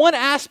as one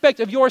aspect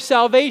of your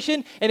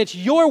salvation, and it's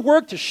your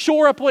work to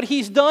shore up what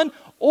he's done,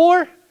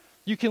 or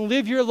you can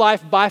live your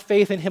life by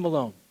faith in him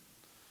alone.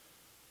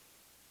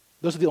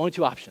 Those are the only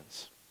two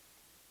options.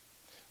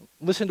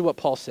 Listen to what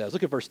Paul says.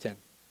 Look at verse 10.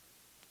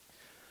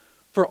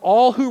 For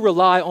all who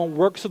rely on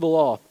works of the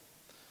law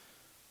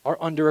are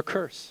under a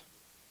curse.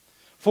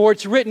 For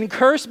it's written,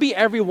 cursed be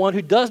everyone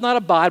who does not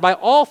abide by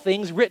all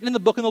things written in the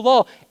book of the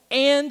law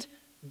and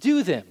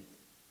do them.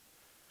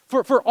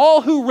 For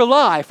all who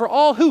rely, for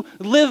all who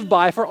live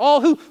by, for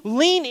all who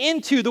lean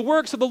into the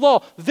works of the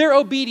law, their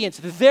obedience,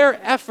 their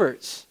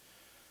efforts,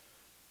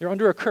 they're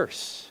under a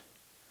curse.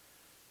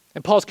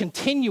 And Paul's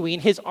continuing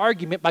his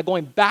argument by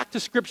going back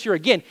to Scripture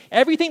again.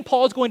 Everything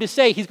Paul is going to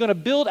say, he's going to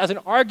build as an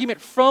argument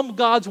from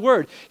God's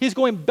Word. He's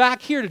going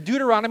back here to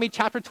Deuteronomy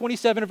chapter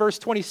 27 and verse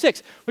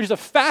 26, which is a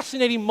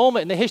fascinating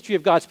moment in the history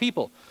of God's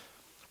people.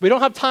 We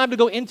don't have time to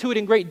go into it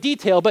in great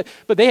detail, but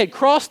they had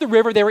crossed the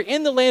river, they were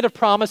in the land of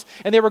promise,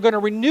 and they were going to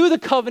renew the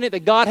covenant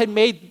that God had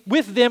made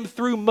with them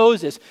through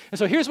Moses. And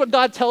so here's what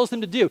God tells them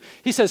to do.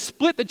 He says,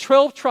 split the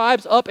 12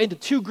 tribes up into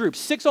two groups,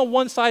 6 on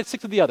one side,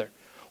 6 on the other.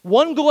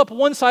 One go up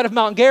one side of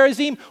Mount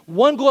Gerizim,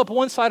 one go up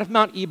one side of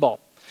Mount Ebal.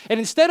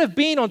 And instead of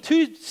being on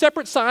two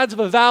separate sides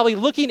of a valley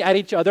looking at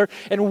each other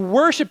and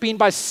worshiping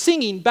by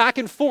singing back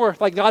and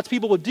forth like God's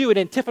people would do in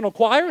antiphonal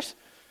choirs,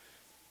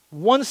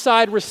 one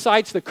side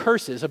recites the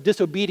curses of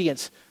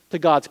disobedience to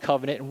God's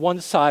covenant, and one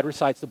side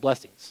recites the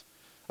blessings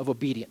of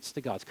obedience to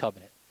God's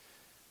covenant.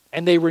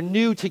 And they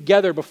renew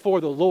together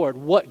before the Lord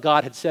what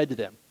God had said to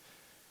them.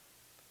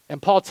 And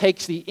Paul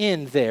takes the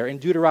end there in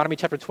Deuteronomy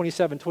chapter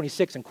 27,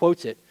 26 and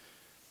quotes it.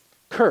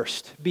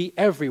 Cursed be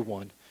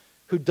everyone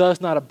who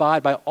does not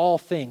abide by all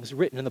things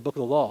written in the book of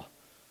the law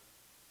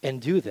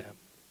and do them.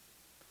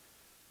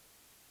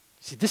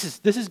 See, this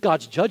is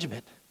God's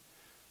judgment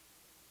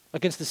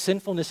against the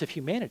sinfulness of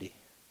humanity.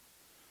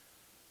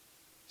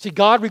 See,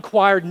 God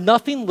required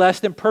nothing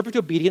less than perfect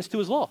obedience to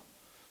his law.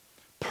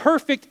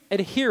 Perfect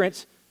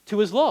adherence to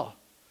his law.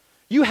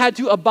 You had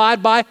to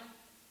abide by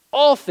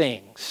all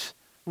things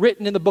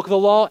written in the book of the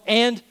law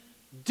and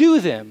do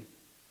them.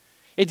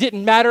 It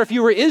didn't matter if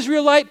you were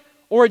Israelite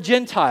or a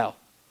Gentile.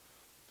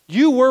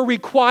 You were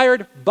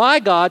required by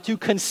God to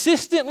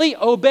consistently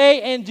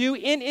obey and do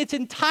in its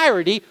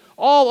entirety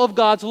all of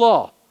God's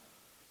law.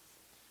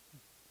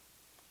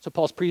 So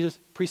Paul's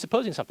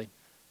presupposing something.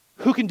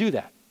 Who can do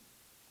that?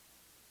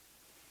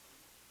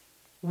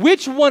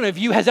 Which one of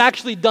you has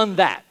actually done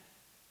that?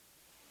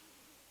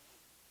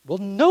 Well,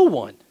 no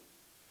one.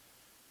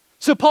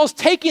 So Paul's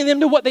taking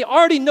them to what they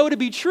already know to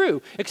be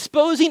true,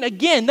 exposing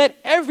again that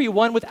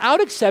everyone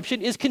without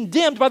exception is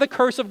condemned by the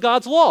curse of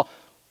God's law.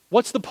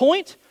 What's the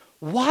point?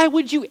 Why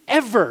would you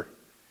ever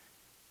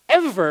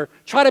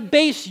try to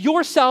base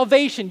your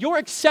salvation, your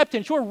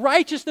acceptance, your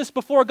righteousness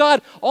before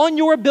God on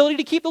your ability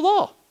to keep the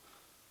law?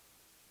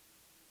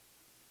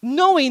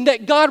 Knowing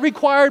that God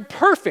required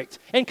perfect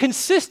and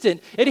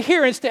consistent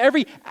adherence to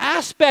every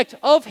aspect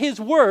of His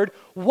Word,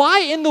 why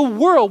in the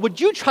world would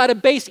you try to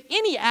base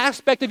any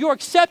aspect of your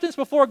acceptance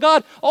before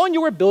God on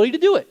your ability to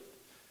do it?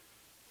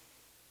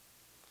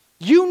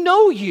 You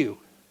know you.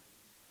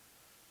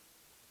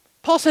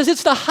 Paul says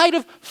it's the height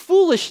of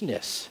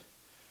foolishness.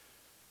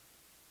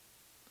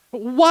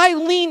 Why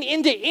lean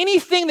into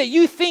anything that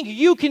you think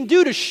you can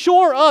do to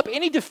shore up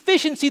any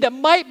deficiency that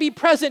might be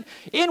present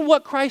in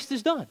what Christ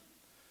has done?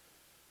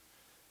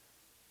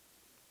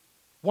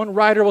 One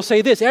writer will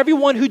say this: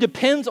 everyone who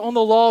depends on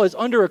the law is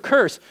under a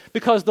curse,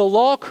 because the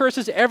law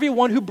curses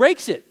everyone who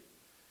breaks it,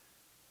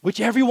 which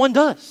everyone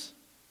does.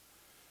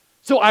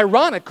 So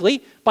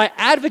ironically, by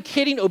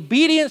advocating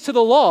obedience to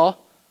the law,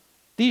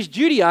 these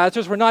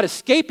Judaizers were not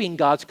escaping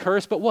God's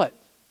curse, but what?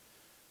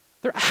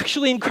 They're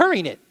actually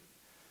incurring it.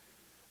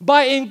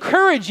 By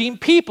encouraging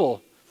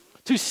people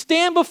to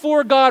stand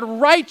before God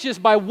righteous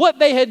by what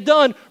they had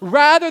done,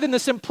 rather than the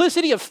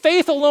simplicity of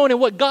faith alone and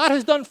what God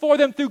has done for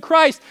them through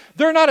Christ,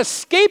 they're not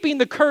escaping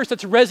the curse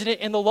that's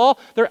resident in the law.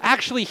 They're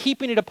actually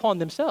heaping it upon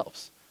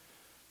themselves,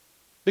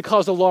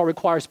 because the law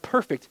requires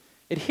perfect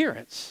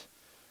adherence.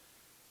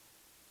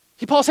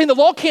 See, Paul's saying the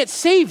law can't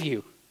save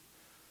you.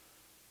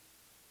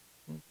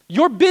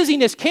 Your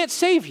busyness can't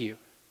save you.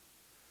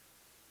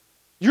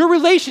 Your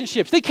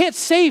relationships, they can't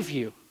save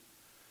you.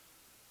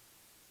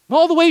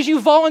 All the ways you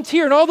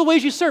volunteer and all the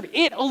ways you serve,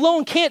 it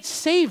alone can't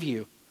save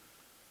you.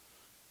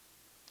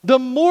 The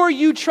more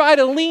you try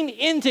to lean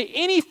into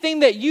anything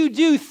that you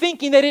do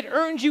thinking that it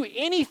earns you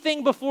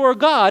anything before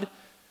God,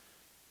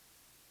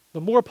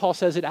 the more, Paul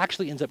says, it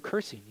actually ends up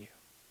cursing you.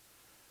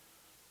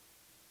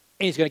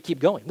 And he's going to keep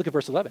going. Look at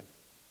verse 11.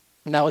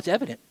 Now it's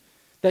evident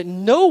that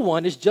no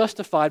one is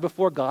justified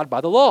before God by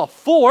the law.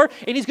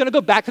 And he's going to go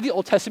back to the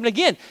Old Testament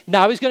again.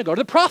 Now he's going to go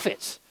to the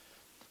prophets.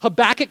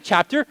 Habakkuk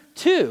chapter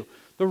 2.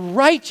 The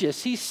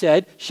righteous, he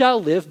said, shall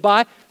live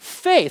by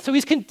faith. So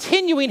he's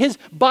continuing his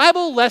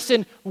Bible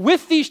lesson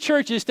with these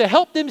churches to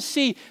help them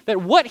see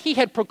that what he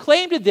had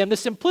proclaimed to them, the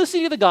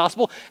simplicity of the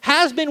gospel,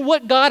 has been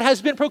what God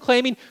has been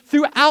proclaiming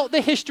throughout the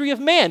history of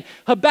man.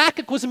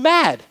 Habakkuk was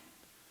mad.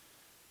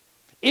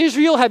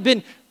 Israel had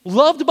been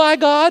loved by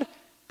God.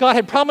 God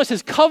had promised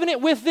his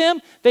covenant with them.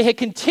 They had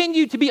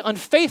continued to be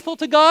unfaithful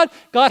to God.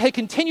 God had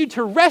continued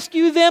to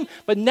rescue them,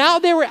 but now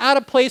they were at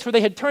a place where they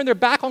had turned their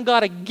back on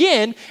God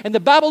again, and the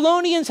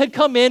Babylonians had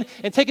come in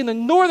and taken the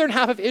northern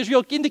half of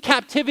Israel into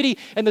captivity,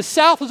 and the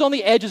south was on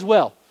the edge as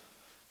well.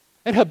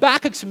 And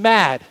Habakkuk's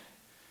mad.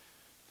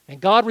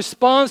 And God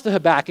responds to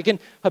Habakkuk in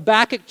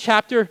Habakkuk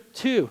chapter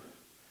 2.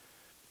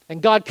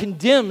 And God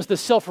condemns the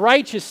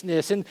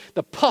self-righteousness and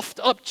the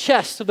puffed up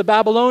chests of the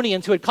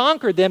Babylonians who had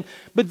conquered them.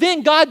 But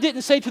then God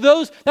didn't say to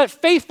those, that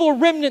faithful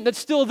remnant that's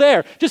still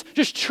there,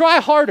 just try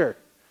harder.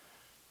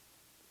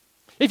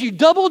 If you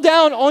double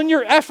down on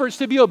your efforts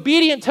to be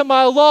obedient to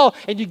my law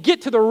and you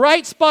get to the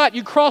right spot,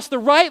 you cross the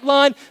right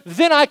line,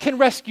 then I can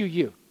rescue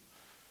you.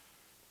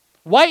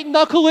 White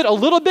knuckle it a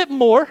little bit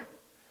more,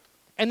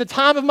 and the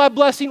time of my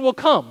blessing will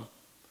come.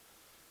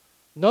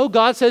 No,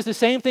 God says the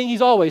same thing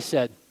he's always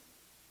said.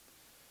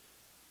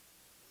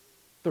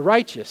 The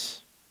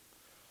righteous,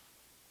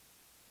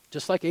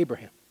 just like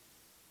Abraham,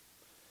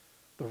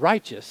 the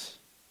righteous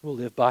will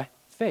live by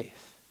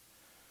faith.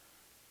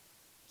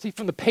 See,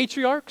 from the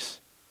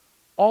patriarchs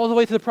all the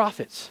way to the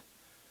prophets,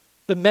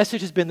 the message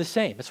has been the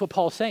same. That's what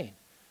Paul's saying.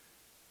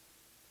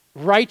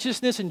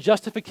 Righteousness and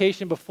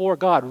justification before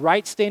God,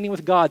 right standing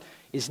with God,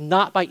 is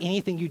not by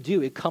anything you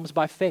do. It comes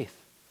by faith.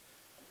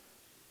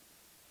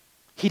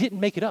 He didn't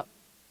make it up.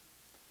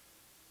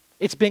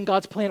 It's been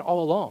God's plan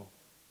all along.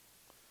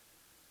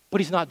 But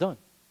he's not done.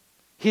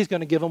 He's going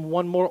to give them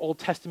one more Old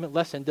Testament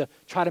lesson to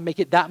try to make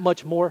it that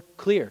much more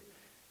clear.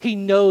 He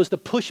knows the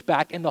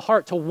pushback in the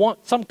heart to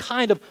want some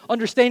kind of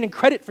understanding and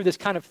credit for this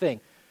kind of thing.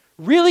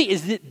 Really,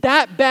 is it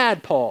that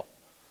bad, Paul?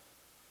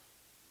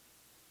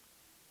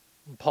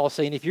 And Paul's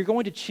saying, if you're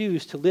going to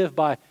choose to live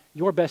by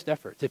your best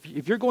efforts,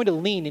 if you're going to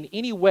lean in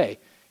any way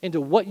into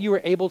what you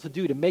are able to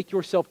do to make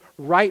yourself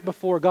right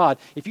before God,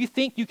 if you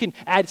think you can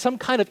add some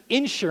kind of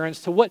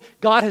insurance to what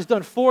God has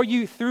done for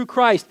you through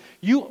Christ,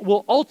 you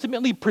will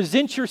ultimately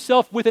present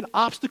yourself with an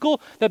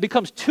obstacle that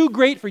becomes too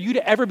great for you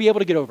to ever be able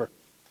to get over.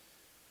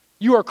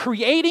 You are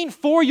creating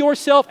for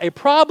yourself a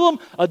problem,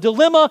 a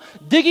dilemma,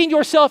 digging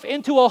yourself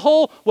into a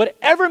hole,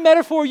 whatever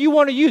metaphor you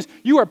want to use.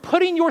 You are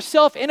putting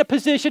yourself in a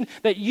position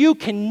that you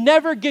can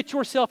never get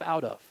yourself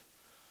out of.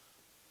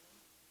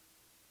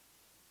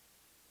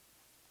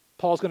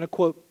 Paul's going to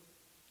quote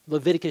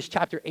Leviticus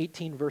chapter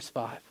 18, verse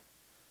 5.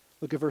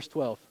 Look at verse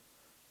 12.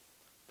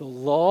 The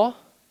law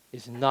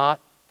is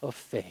not of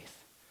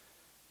faith.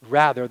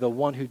 Rather, the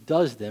one who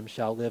does them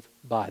shall live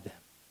by them.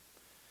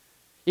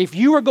 If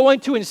you are going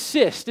to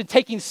insist in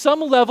taking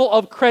some level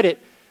of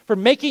credit for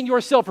making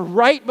yourself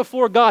right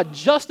before God,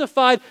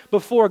 justified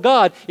before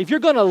God, if you're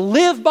going to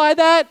live by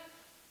that,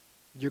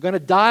 you're going to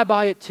die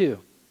by it too.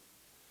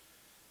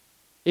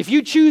 If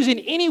you choose in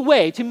any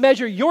way to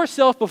measure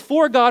yourself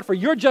before God for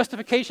your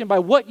justification by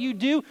what you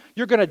do,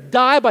 you're going to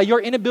die by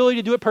your inability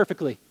to do it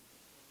perfectly.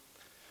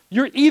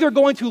 You're either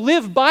going to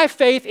live by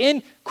faith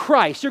in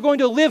Christ. You're going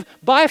to live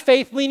by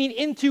faith leaning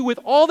into with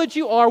all that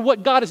you are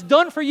what God has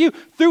done for you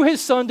through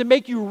his Son to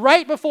make you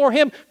right before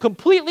him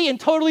completely and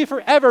totally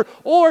forever.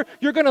 Or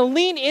you're going to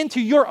lean into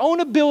your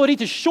own ability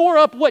to shore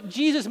up what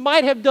Jesus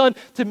might have done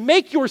to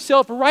make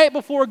yourself right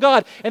before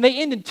God. And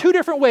they end in two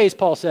different ways,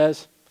 Paul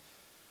says.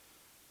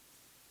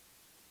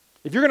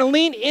 If you're going to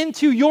lean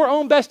into your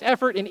own best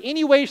effort in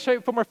any way,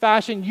 shape, form, or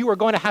fashion, you are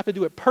going to have to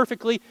do it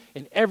perfectly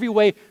in every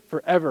way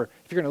forever.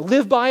 If you're going to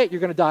live by it, you're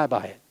going to die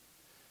by it.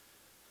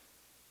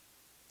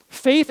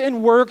 Faith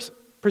and works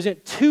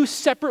present two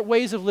separate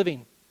ways of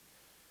living.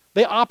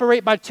 They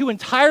operate by two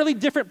entirely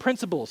different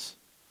principles.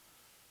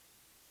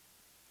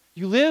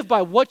 You live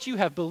by what you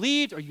have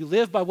believed, or you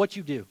live by what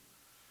you do.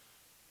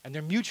 And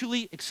they're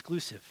mutually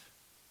exclusive.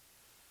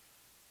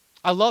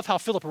 I love how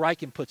Philip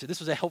Ryken puts it.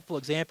 This was a helpful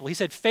example. He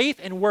said, faith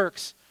and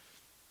works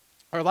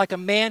are like a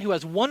man who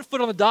has 1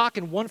 foot on the dock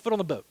and 1 foot on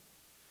the boat.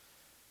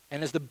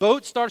 And as the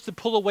boat starts to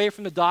pull away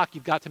from the dock,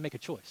 you've got to make a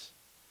choice.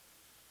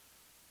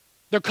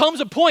 There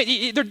comes a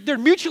point, they're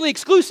mutually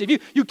exclusive.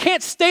 You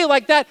can't stay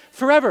like that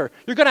forever.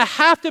 You're going to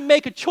have to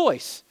make a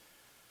choice,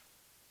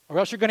 or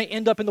else you're going to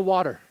end up in the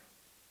water.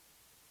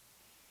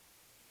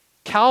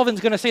 Calvin's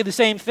going to say the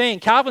same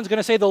thing. Calvin's going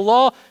to say the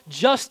law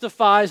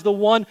justifies the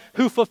one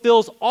who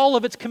fulfills all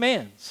of its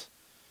commands,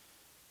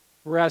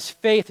 whereas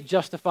faith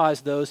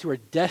justifies those who are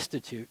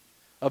destitute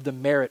of the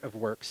merit of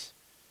works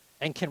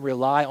and can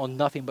rely on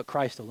nothing but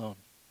Christ alone.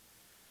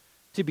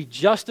 To be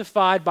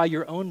justified by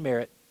your own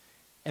merit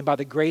and by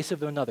the grace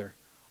of another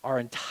are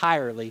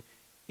entirely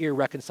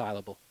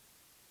irreconcilable.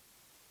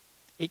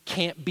 It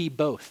can't be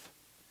both.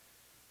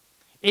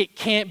 It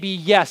can't be,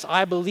 yes,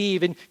 I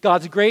believe in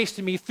God's grace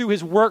to me through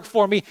his work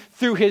for me,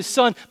 through his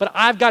Son, but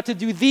I've got to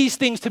do these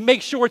things to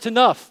make sure it's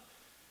enough.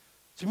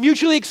 It's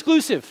mutually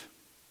exclusive.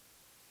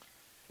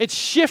 It's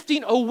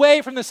shifting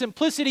away from the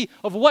simplicity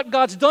of what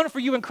God's done for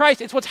you in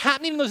Christ. It's what's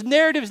happening in those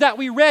narratives that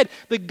we read.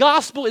 The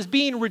gospel is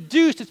being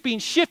reduced, it's being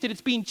shifted, it's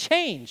being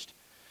changed.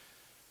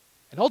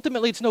 And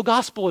ultimately, it's no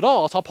gospel at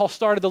all. That's how Paul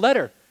started the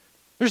letter.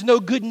 There's no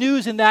good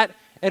news in that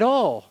at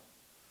all.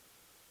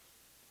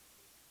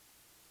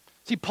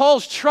 See,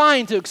 Paul's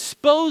trying to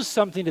expose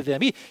something to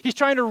them. He's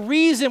trying to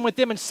reason with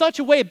them in such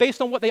a way based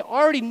on what they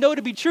already know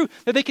to be true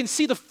that they can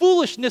see the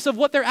foolishness of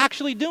what they're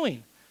actually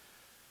doing.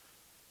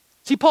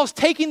 See, Paul's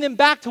taking them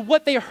back to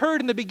what they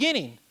heard in the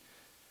beginning,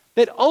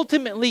 that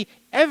ultimately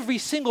every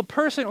single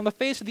person on the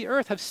face of the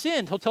earth have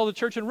sinned, he'll tell the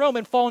church in Rome,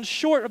 and fallen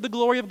short of the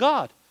glory of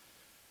God.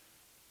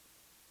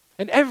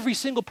 And every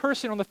single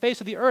person on the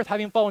face of the earth,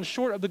 having fallen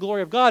short of the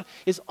glory of God,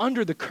 is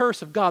under the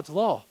curse of God's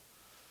law.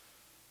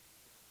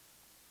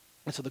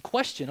 And so the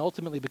question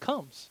ultimately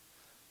becomes,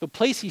 the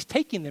place he's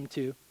taking them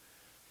to,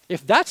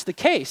 if that's the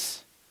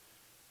case,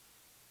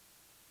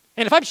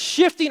 and if I'm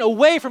shifting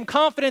away from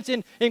confidence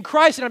in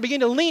Christ and I begin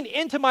to lean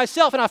into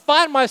myself and I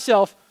find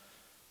myself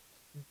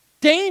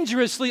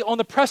dangerously on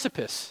the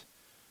precipice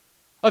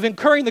of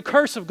incurring the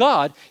curse of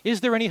God, is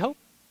there any hope?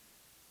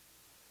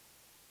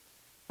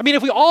 I mean,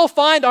 if we all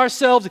find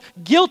ourselves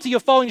guilty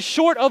of falling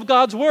short of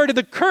God's word, and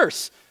the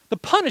curse, the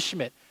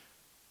punishment,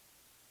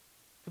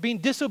 for being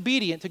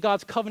disobedient to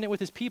God's covenant with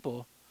his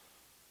people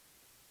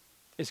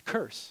is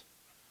curse,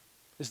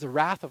 is the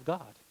wrath of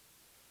God.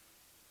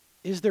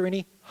 Is there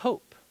any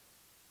hope?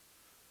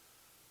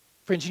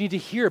 Friends, you need to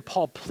hear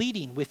Paul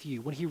pleading with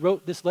you when he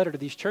wrote this letter to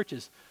these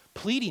churches,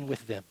 pleading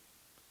with them.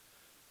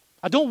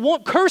 I don't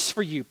want curse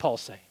for you,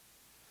 Paul's saying.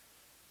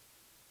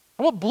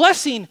 I want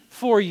blessing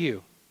for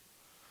you.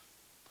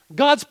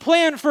 God's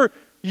plan for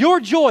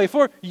your joy,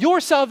 for your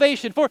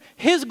salvation, for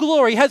his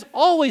glory has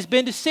always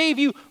been to save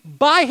you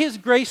by his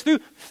grace through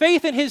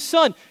faith in his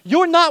Son.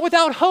 You're not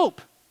without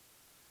hope.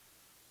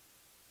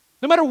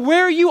 No matter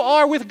where you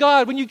are with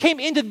God, when you came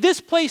into this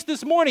place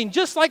this morning,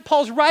 just like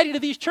Paul's writing to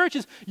these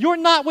churches, you're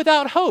not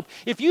without hope.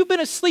 If you've been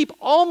asleep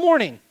all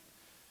morning,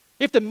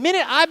 if the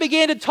minute I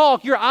began to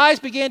talk, your eyes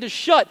began to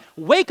shut,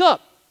 wake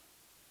up.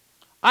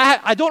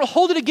 I don't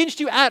hold it against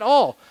you at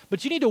all,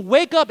 but you need to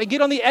wake up and get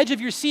on the edge of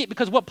your seat,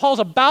 because what Paul's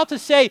about to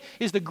say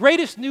is the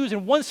greatest news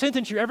in one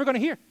sentence you're ever going to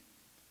hear.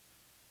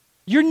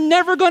 You're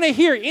never going to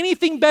hear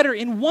anything better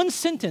in one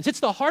sentence.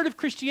 It's the heart of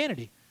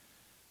Christianity.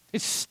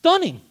 It's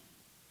stunning.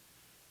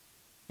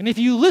 And if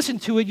you listen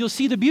to it, you'll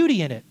see the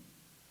beauty in it.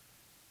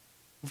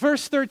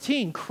 Verse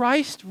 13,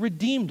 Christ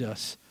redeemed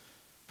us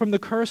from the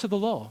curse of the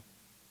law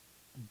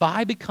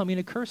by becoming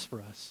a curse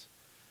for us.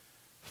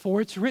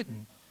 For it's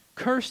written,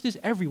 cursed is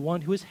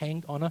everyone who is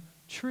hanged on a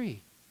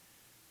tree.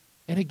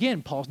 And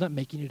again, Paul's not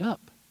making it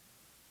up.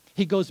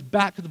 He goes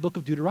back to the book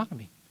of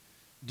Deuteronomy.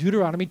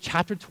 Deuteronomy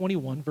chapter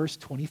 21, verse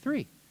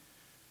 23.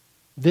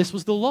 This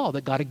was the law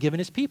that God had given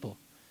his people.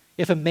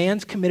 If a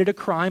man's committed a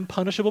crime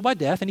punishable by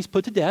death and he's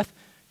put to death,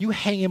 you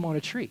hang him on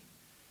a tree.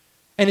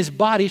 And his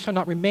body shall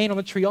not remain on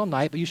the tree all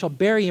night, but you shall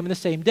bury him in the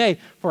same day.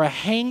 For a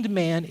hanged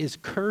man is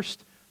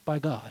cursed by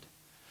God.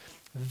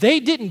 They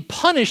didn't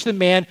punish the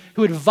man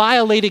who had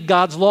violated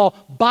God's law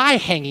by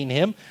hanging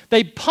him.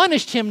 They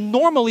punished him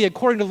normally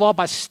according to the law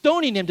by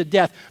stoning him to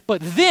death.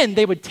 But then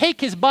they would take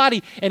his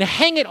body and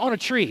hang it on a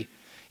tree.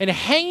 And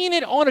hanging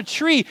it on a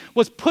tree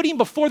was putting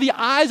before the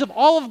eyes of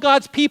all of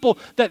God's people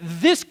that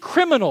this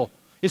criminal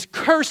is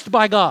cursed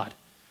by God.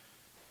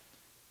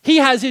 He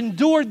has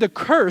endured the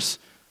curse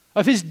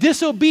of his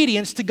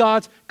disobedience to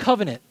God's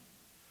covenant.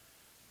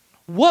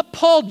 What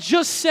Paul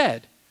just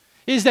said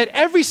is that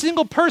every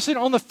single person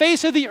on the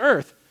face of the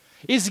earth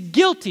is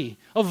guilty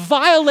of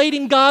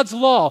violating God's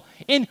law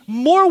in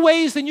more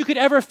ways than you could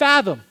ever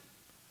fathom.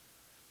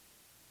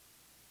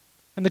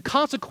 And the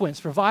consequence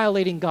for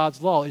violating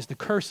God's law is the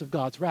curse of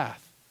God's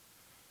wrath.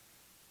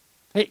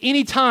 At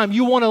any time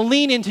you want to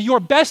lean into your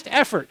best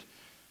effort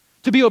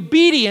to be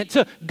obedient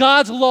to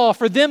God's law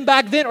for them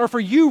back then or for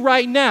you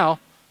right now,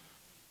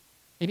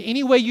 in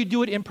any way you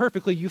do it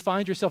imperfectly, you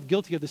find yourself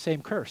guilty of the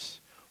same curse.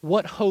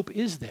 What hope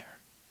is there?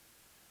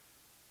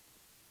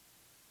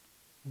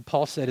 And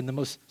Paul said in the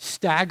most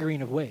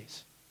staggering of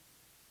ways,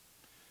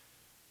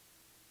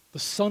 the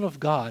Son of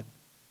God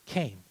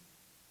came.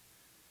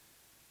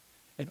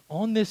 And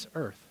on this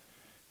earth,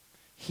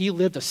 he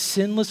lived a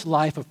sinless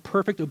life of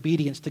perfect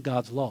obedience to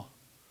God's law.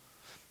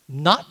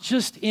 Not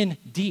just in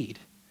deed,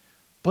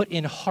 but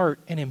in heart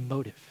and in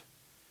motive.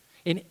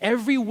 In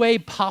every way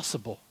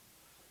possible,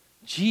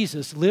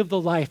 Jesus lived the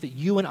life that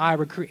you and I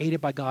were created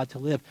by God to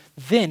live.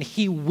 Then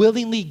he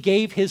willingly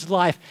gave his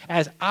life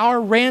as our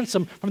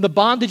ransom from the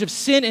bondage of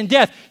sin and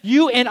death.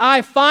 You and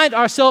I find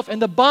ourselves in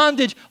the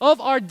bondage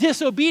of our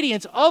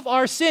disobedience, of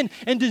our sin,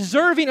 and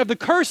deserving of the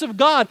curse of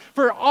God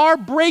for our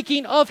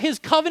breaking of his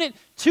covenant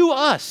to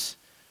us.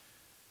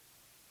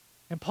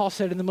 And Paul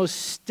said in the most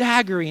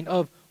staggering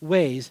of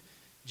ways,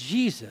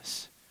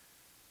 Jesus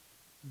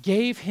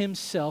gave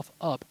himself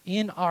up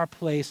in our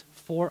place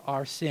for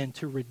our sin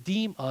to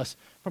redeem us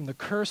from the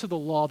curse of the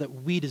law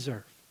that we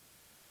deserve.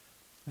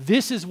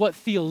 This is what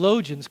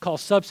theologians call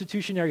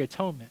substitutionary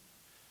atonement.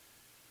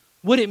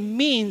 What it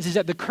means is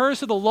that the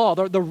curse of the law,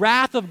 the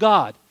wrath of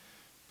God,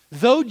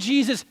 though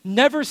Jesus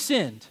never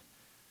sinned,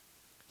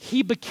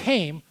 he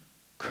became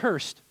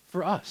cursed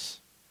for us.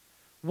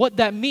 What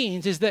that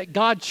means is that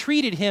God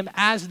treated him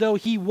as though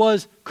he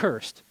was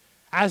cursed,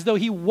 as though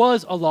he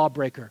was a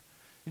lawbreaker.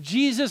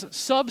 Jesus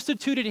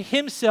substituted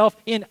himself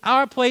in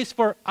our place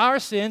for our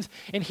sins,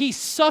 and he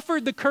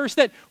suffered the curse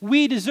that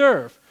we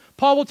deserve.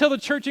 Paul will tell the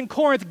church in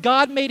Corinth,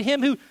 God made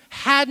him who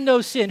had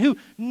no sin, who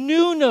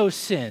knew no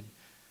sin,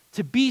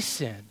 to be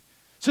sin,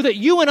 so that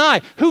you and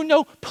I, who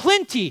know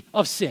plenty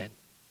of sin,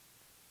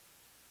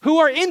 who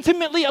are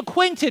intimately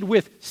acquainted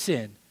with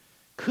sin,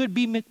 could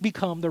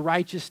become the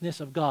righteousness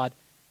of God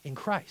in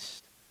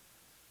Christ.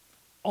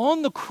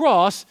 On the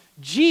cross,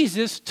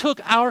 Jesus took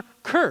our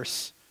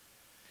curse.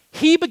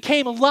 He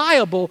became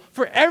liable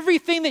for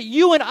everything that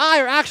you and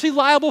I are actually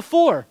liable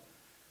for.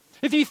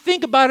 If you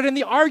think about it in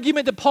the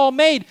argument that Paul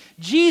made,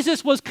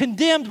 Jesus was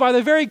condemned by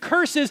the very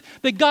curses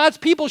that God's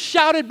people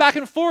shouted back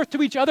and forth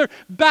to each other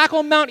back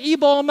on Mount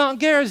Ebal and Mount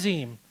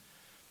Gerizim.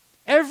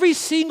 Every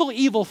single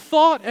evil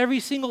thought, every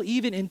single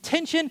evil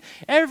intention,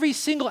 every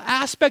single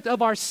aspect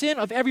of our sin,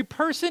 of every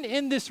person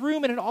in this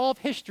room and in all of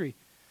history,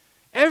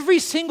 every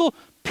single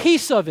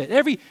piece of it,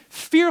 every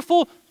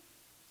fearful,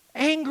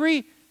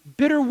 angry,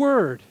 bitter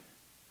word,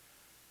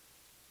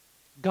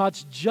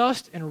 God's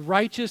just and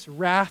righteous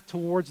wrath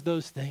towards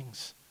those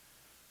things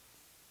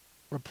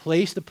were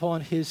placed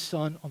upon his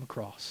Son on the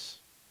cross.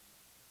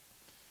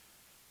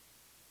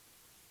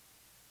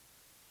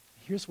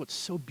 Here's what's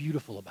so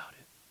beautiful about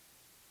it.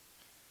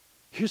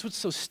 Here's what's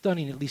so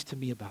stunning, at least to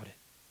me, about it.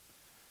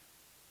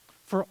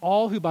 For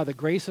all who by the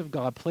grace of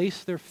God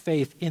place their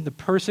faith in the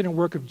person and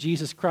work of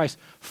Jesus Christ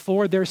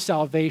for their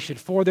salvation,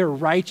 for their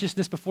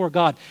righteousness before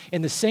God,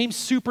 in the same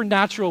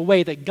supernatural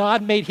way that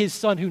God made his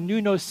Son who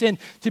knew no sin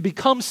to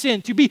become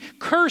sin, to be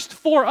cursed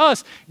for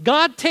us,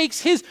 God takes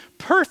his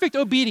perfect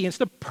obedience,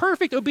 the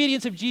perfect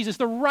obedience of Jesus,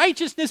 the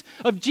righteousness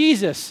of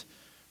Jesus,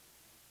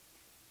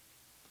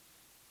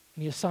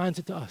 and he assigns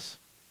it to us.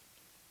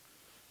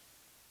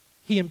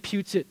 He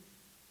imputes it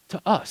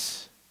to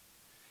us.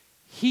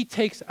 He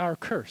takes our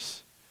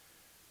curse.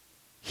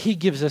 He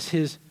gives us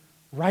his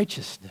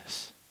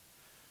righteousness.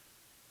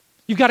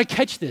 You've got to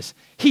catch this.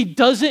 He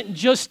doesn't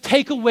just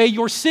take away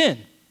your sin.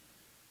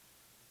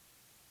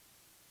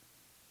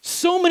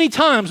 So many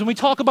times when we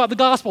talk about the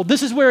gospel,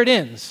 this is where it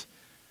ends.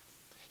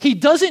 He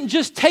doesn't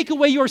just take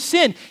away your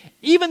sin,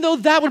 even though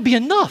that would be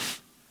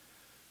enough.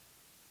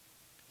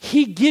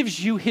 He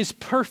gives you his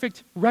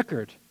perfect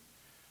record.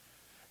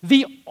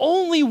 The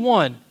only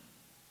one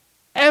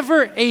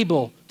ever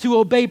able to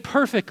obey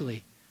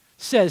perfectly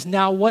says,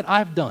 now what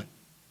I've done,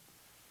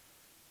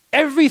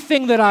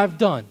 everything that I've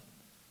done,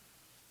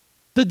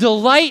 the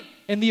delight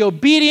and the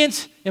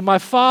obedience in my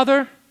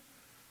Father,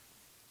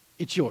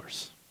 it's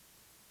yours.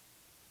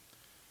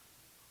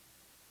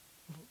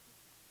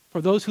 For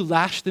those who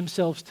lash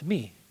themselves to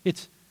me,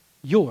 it's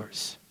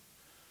yours.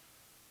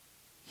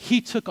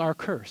 He took our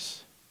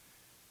curse.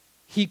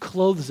 He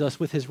clothes us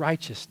with his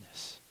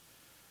righteousness.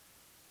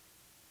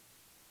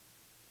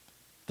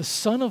 the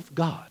Son of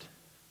God,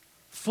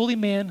 fully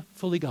man,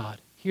 fully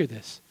God. Hear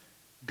this.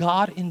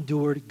 God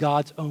endured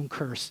God's own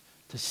curse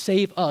to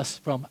save us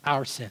from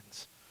our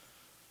sins.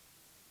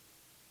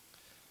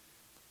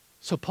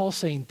 So Paul's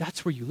saying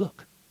that's where you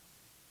look.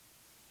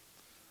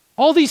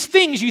 All these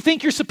things you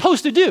think you're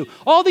supposed to do,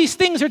 all these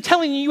things are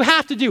telling you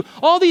have to do,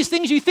 all these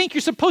things you think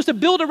you're supposed to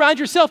build around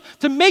yourself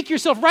to make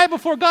yourself right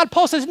before God,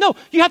 Paul says, no,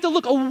 you have to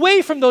look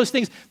away from those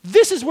things.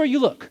 This is where you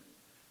look.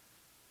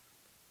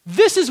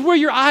 This is where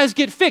your eyes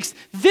get fixed.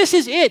 This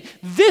is it.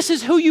 This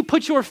is who you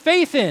put your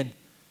faith in.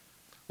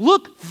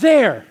 Look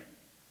there.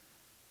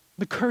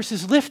 The curse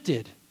is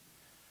lifted.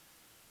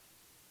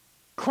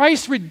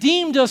 Christ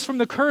redeemed us from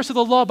the curse of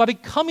the law by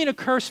becoming a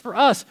curse for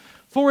us.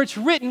 For it's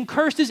written,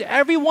 cursed is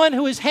everyone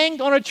who is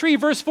hanged on a tree.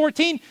 Verse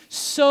 14,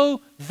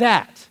 so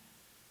that.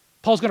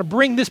 Paul's going to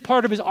bring this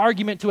part of his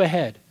argument to a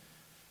head.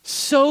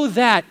 So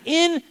that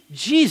in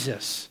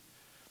Jesus,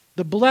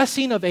 the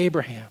blessing of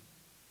Abraham,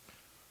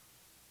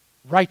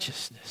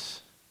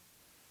 righteousness,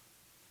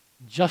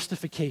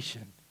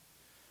 justification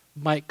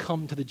might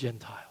come to the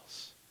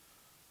Gentiles,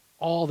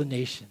 all the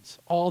nations,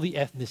 all the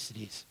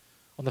ethnicities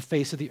on the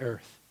face of the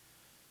earth,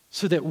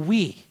 so that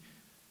we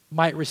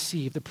might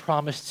receive the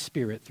promised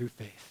Spirit through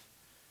faith.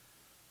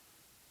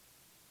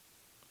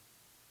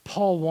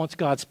 Paul wants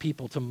God's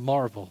people to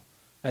marvel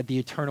at the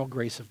eternal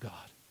grace of God.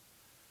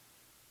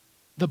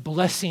 The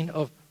blessing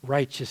of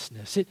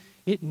righteousness.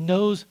 It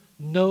knows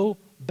no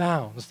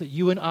bounds that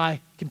you and I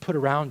can put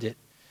around it.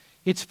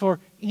 It's for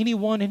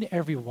anyone and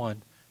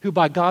everyone who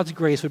by God's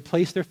grace would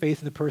place their faith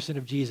in the person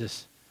of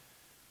Jesus.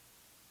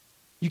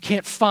 You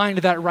can't find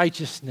that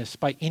righteousness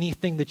by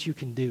anything that you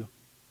can do.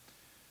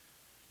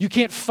 You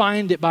can't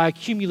find it by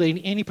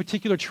accumulating any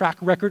particular track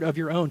record of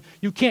your own.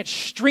 You can't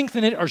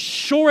strengthen it or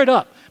shore it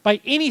up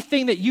by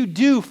anything that you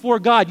do for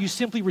God. You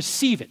simply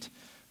receive it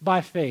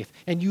by faith,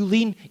 and you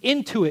lean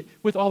into it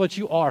with all that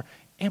you are.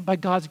 And by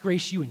God's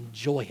grace, you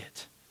enjoy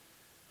it.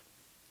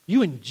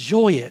 You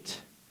enjoy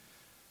it.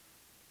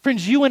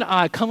 Friends, you and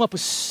I come up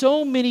with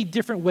so many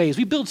different ways.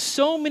 We build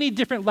so many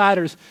different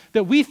ladders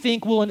that we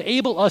think will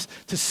enable us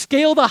to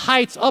scale the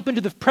heights up into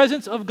the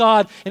presence of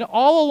God. And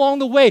all along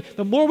the way,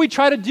 the more we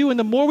try to do and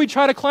the more we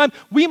try to climb,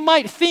 we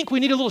might think we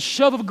need a little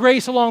shove of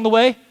grace along the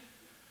way.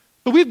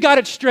 But we've got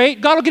it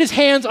straight. God will get his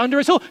hands under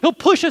us. He'll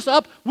push us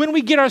up when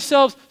we get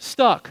ourselves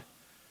stuck.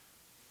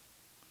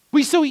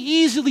 We so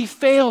easily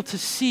fail to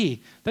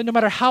see that no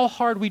matter how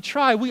hard we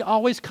try, we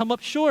always come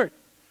up short.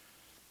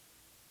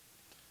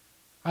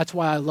 That's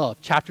why I love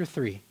chapter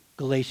 3,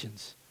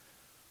 Galatians.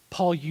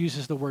 Paul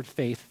uses the word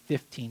faith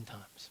 15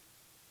 times.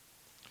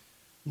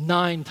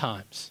 9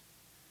 times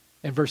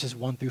in verses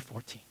 1 through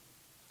 14.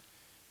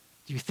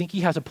 Do you think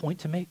he has a point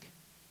to make?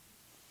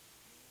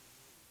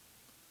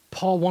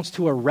 Paul wants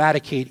to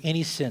eradicate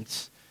any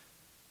sense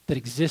that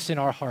exists in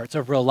our hearts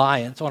of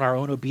reliance on our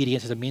own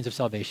obedience as a means of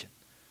salvation.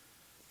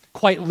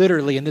 Quite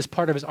literally, in this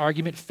part of his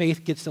argument,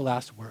 faith gets the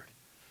last word.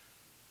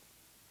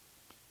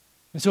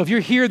 And so if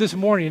you're here this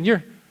morning and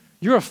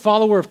you're a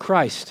follower of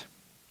Christ,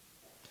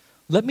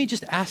 let me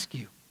just ask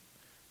you,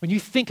 when you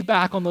think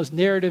back on those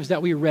narratives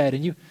that we read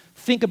and you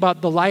think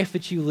about the life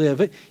that you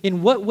live,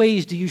 in what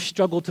ways do you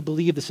struggle to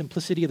believe the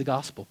simplicity of the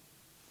gospel?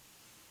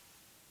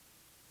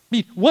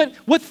 I mean,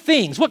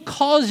 what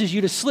causes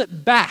you to slip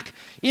back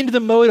into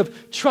the mode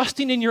of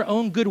trusting in your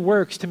own good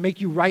works to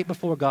make you right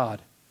before God?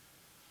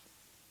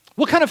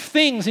 What kind of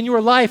things in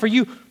your life are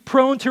you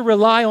prone to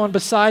rely on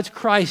besides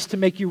Christ to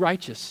make you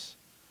righteous?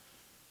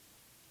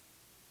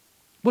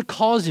 What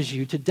causes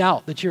you to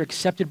doubt that you're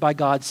accepted by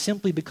God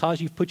simply because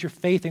you've put your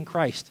faith in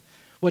Christ,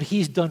 what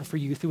he's done for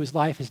you through his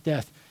life, his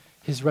death,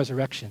 his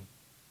resurrection?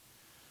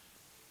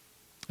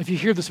 If you're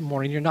here this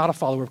morning, you're not a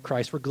follower of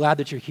Christ, we're glad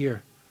that you're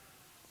here.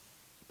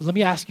 But let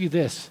me ask you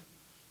this.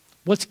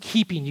 What's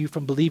keeping you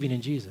from believing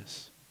in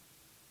Jesus?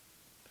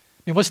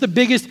 I mean, what's the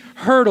biggest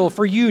hurdle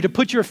for you to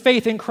put your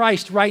faith in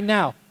Christ right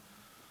now?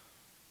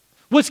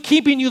 What's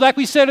keeping you, like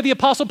we said to the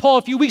Apostle Paul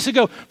a few weeks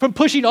ago, from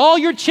pushing all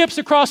your chips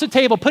across the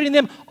table, putting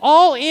them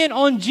all in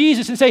on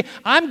Jesus and say,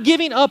 I'm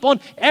giving up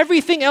on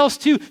everything else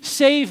to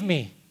save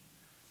me?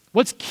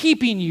 What's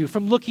keeping you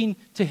from looking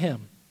to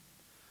him?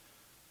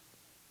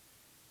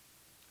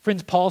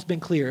 Friends, Paul's been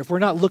clear. If we're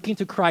not looking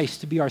to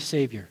Christ to be our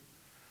Savior,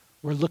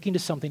 we're looking to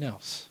something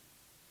else.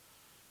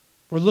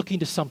 We're looking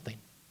to something.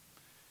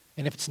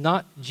 And if it's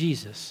not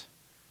Jesus,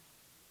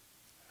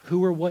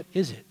 who or what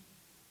is it?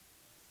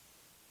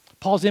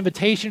 Paul's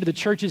invitation to the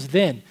churches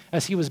then,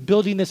 as he was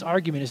building this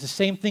argument, is the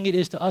same thing it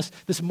is to us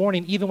this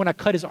morning, even when I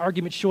cut his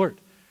argument short.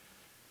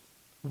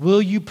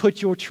 Will you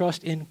put your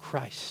trust in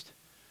Christ?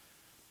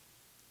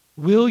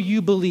 Will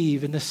you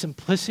believe in the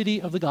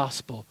simplicity of the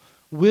gospel?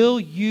 Will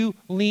you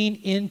lean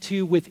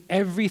into, with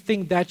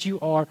everything that you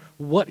are,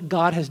 what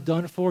God has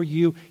done for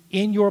you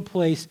in your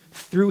place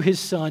through his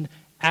Son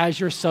as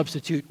your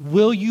substitute?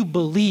 Will you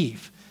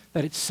believe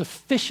that it's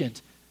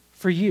sufficient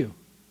for you?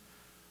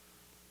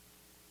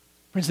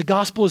 Friends, the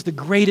gospel is the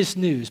greatest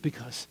news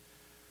because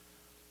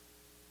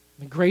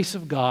in the grace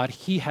of God,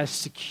 he has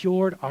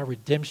secured our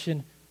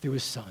redemption through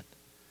his Son.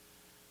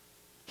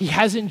 He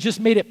hasn't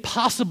just made it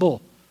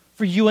possible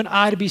for you and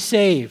I to be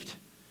saved,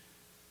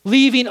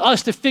 leaving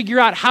us to figure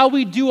out how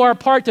we do our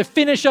part to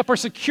finish up or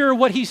secure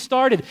what he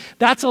started.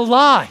 That's a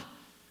lie.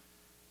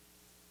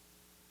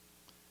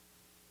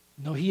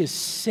 No, he has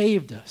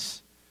saved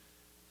us,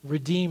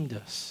 redeemed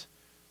us,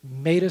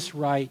 made us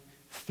right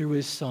through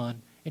his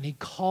Son, and he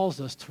calls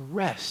us to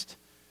rest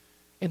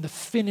in the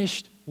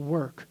finished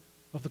work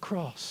of the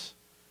cross.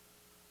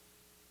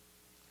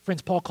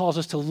 Friends, Paul calls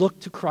us to look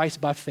to Christ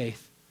by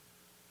faith,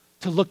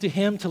 to look to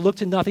him, to look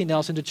to nothing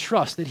else, and to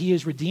trust that he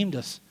has redeemed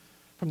us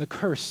from the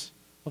curse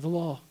of the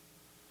law.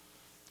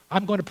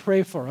 I'm going to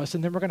pray for us,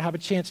 and then we're going to have a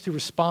chance to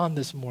respond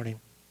this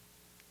morning.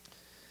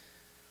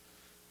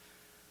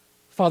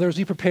 Father, as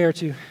we prepare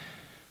to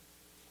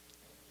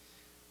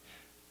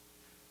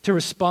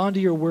respond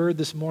to your word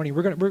this morning,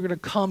 we're going to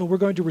come and we're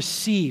going to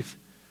receive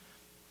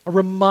a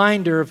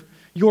reminder of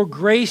your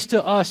grace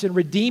to us in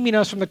redeeming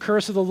us from the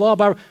curse of the law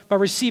by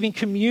receiving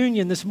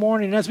communion this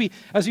morning. And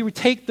as we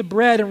take the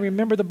bread and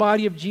remember the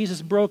body of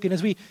Jesus broken,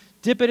 as we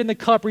dip it in the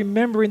cup,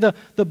 remembering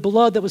the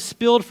blood that was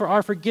spilled for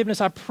our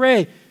forgiveness, I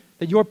pray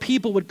that your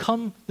people would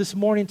come this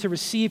morning to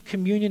receive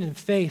communion in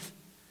faith.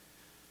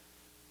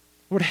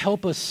 Lord,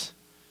 help us.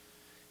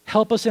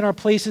 Help us in our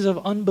places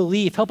of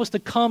unbelief. Help us to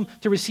come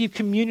to receive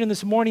communion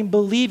this morning,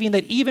 believing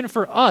that even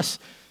for us,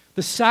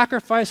 the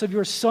sacrifice of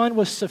your Son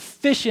was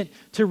sufficient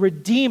to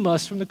redeem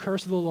us from the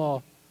curse of the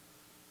law.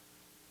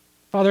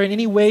 Father, in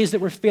any ways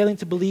that we're failing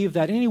to believe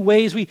that, in any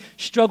ways we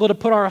struggle to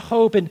put our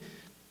hope in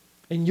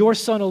your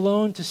Son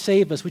alone to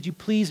save us, would you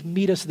please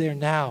meet us there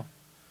now?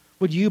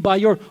 Would you, by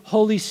your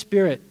Holy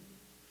Spirit,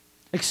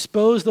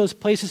 expose those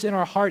places in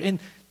our heart and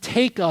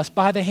take us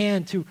by the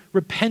hand to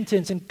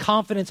repentance and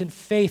confidence and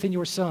faith in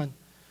your Son.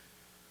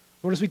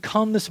 Lord, as we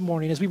come this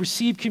morning, as we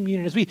receive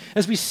communion,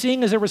 as we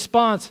sing as a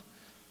response,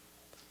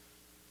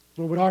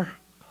 Lord, would our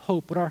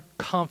hope, would our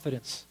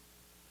confidence,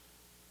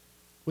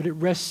 would it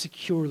rest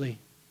securely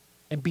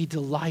and be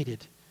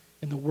delighted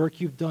in the work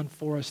you've done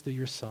for us through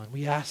your Son.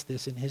 We ask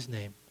this in his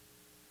name,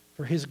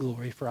 for his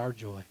glory, for our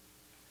joy.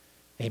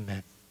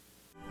 Amen.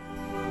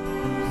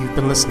 You've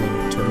been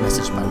listening to a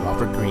message by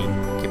Robert Greene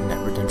given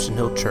at Redemption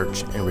Hill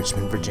Church in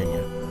Richmond,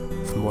 Virginia.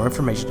 For more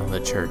information on the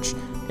church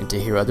and to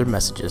hear other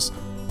messages,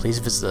 please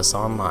visit us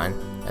online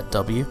at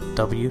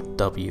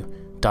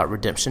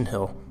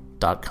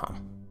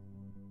www.redemptionhill.com.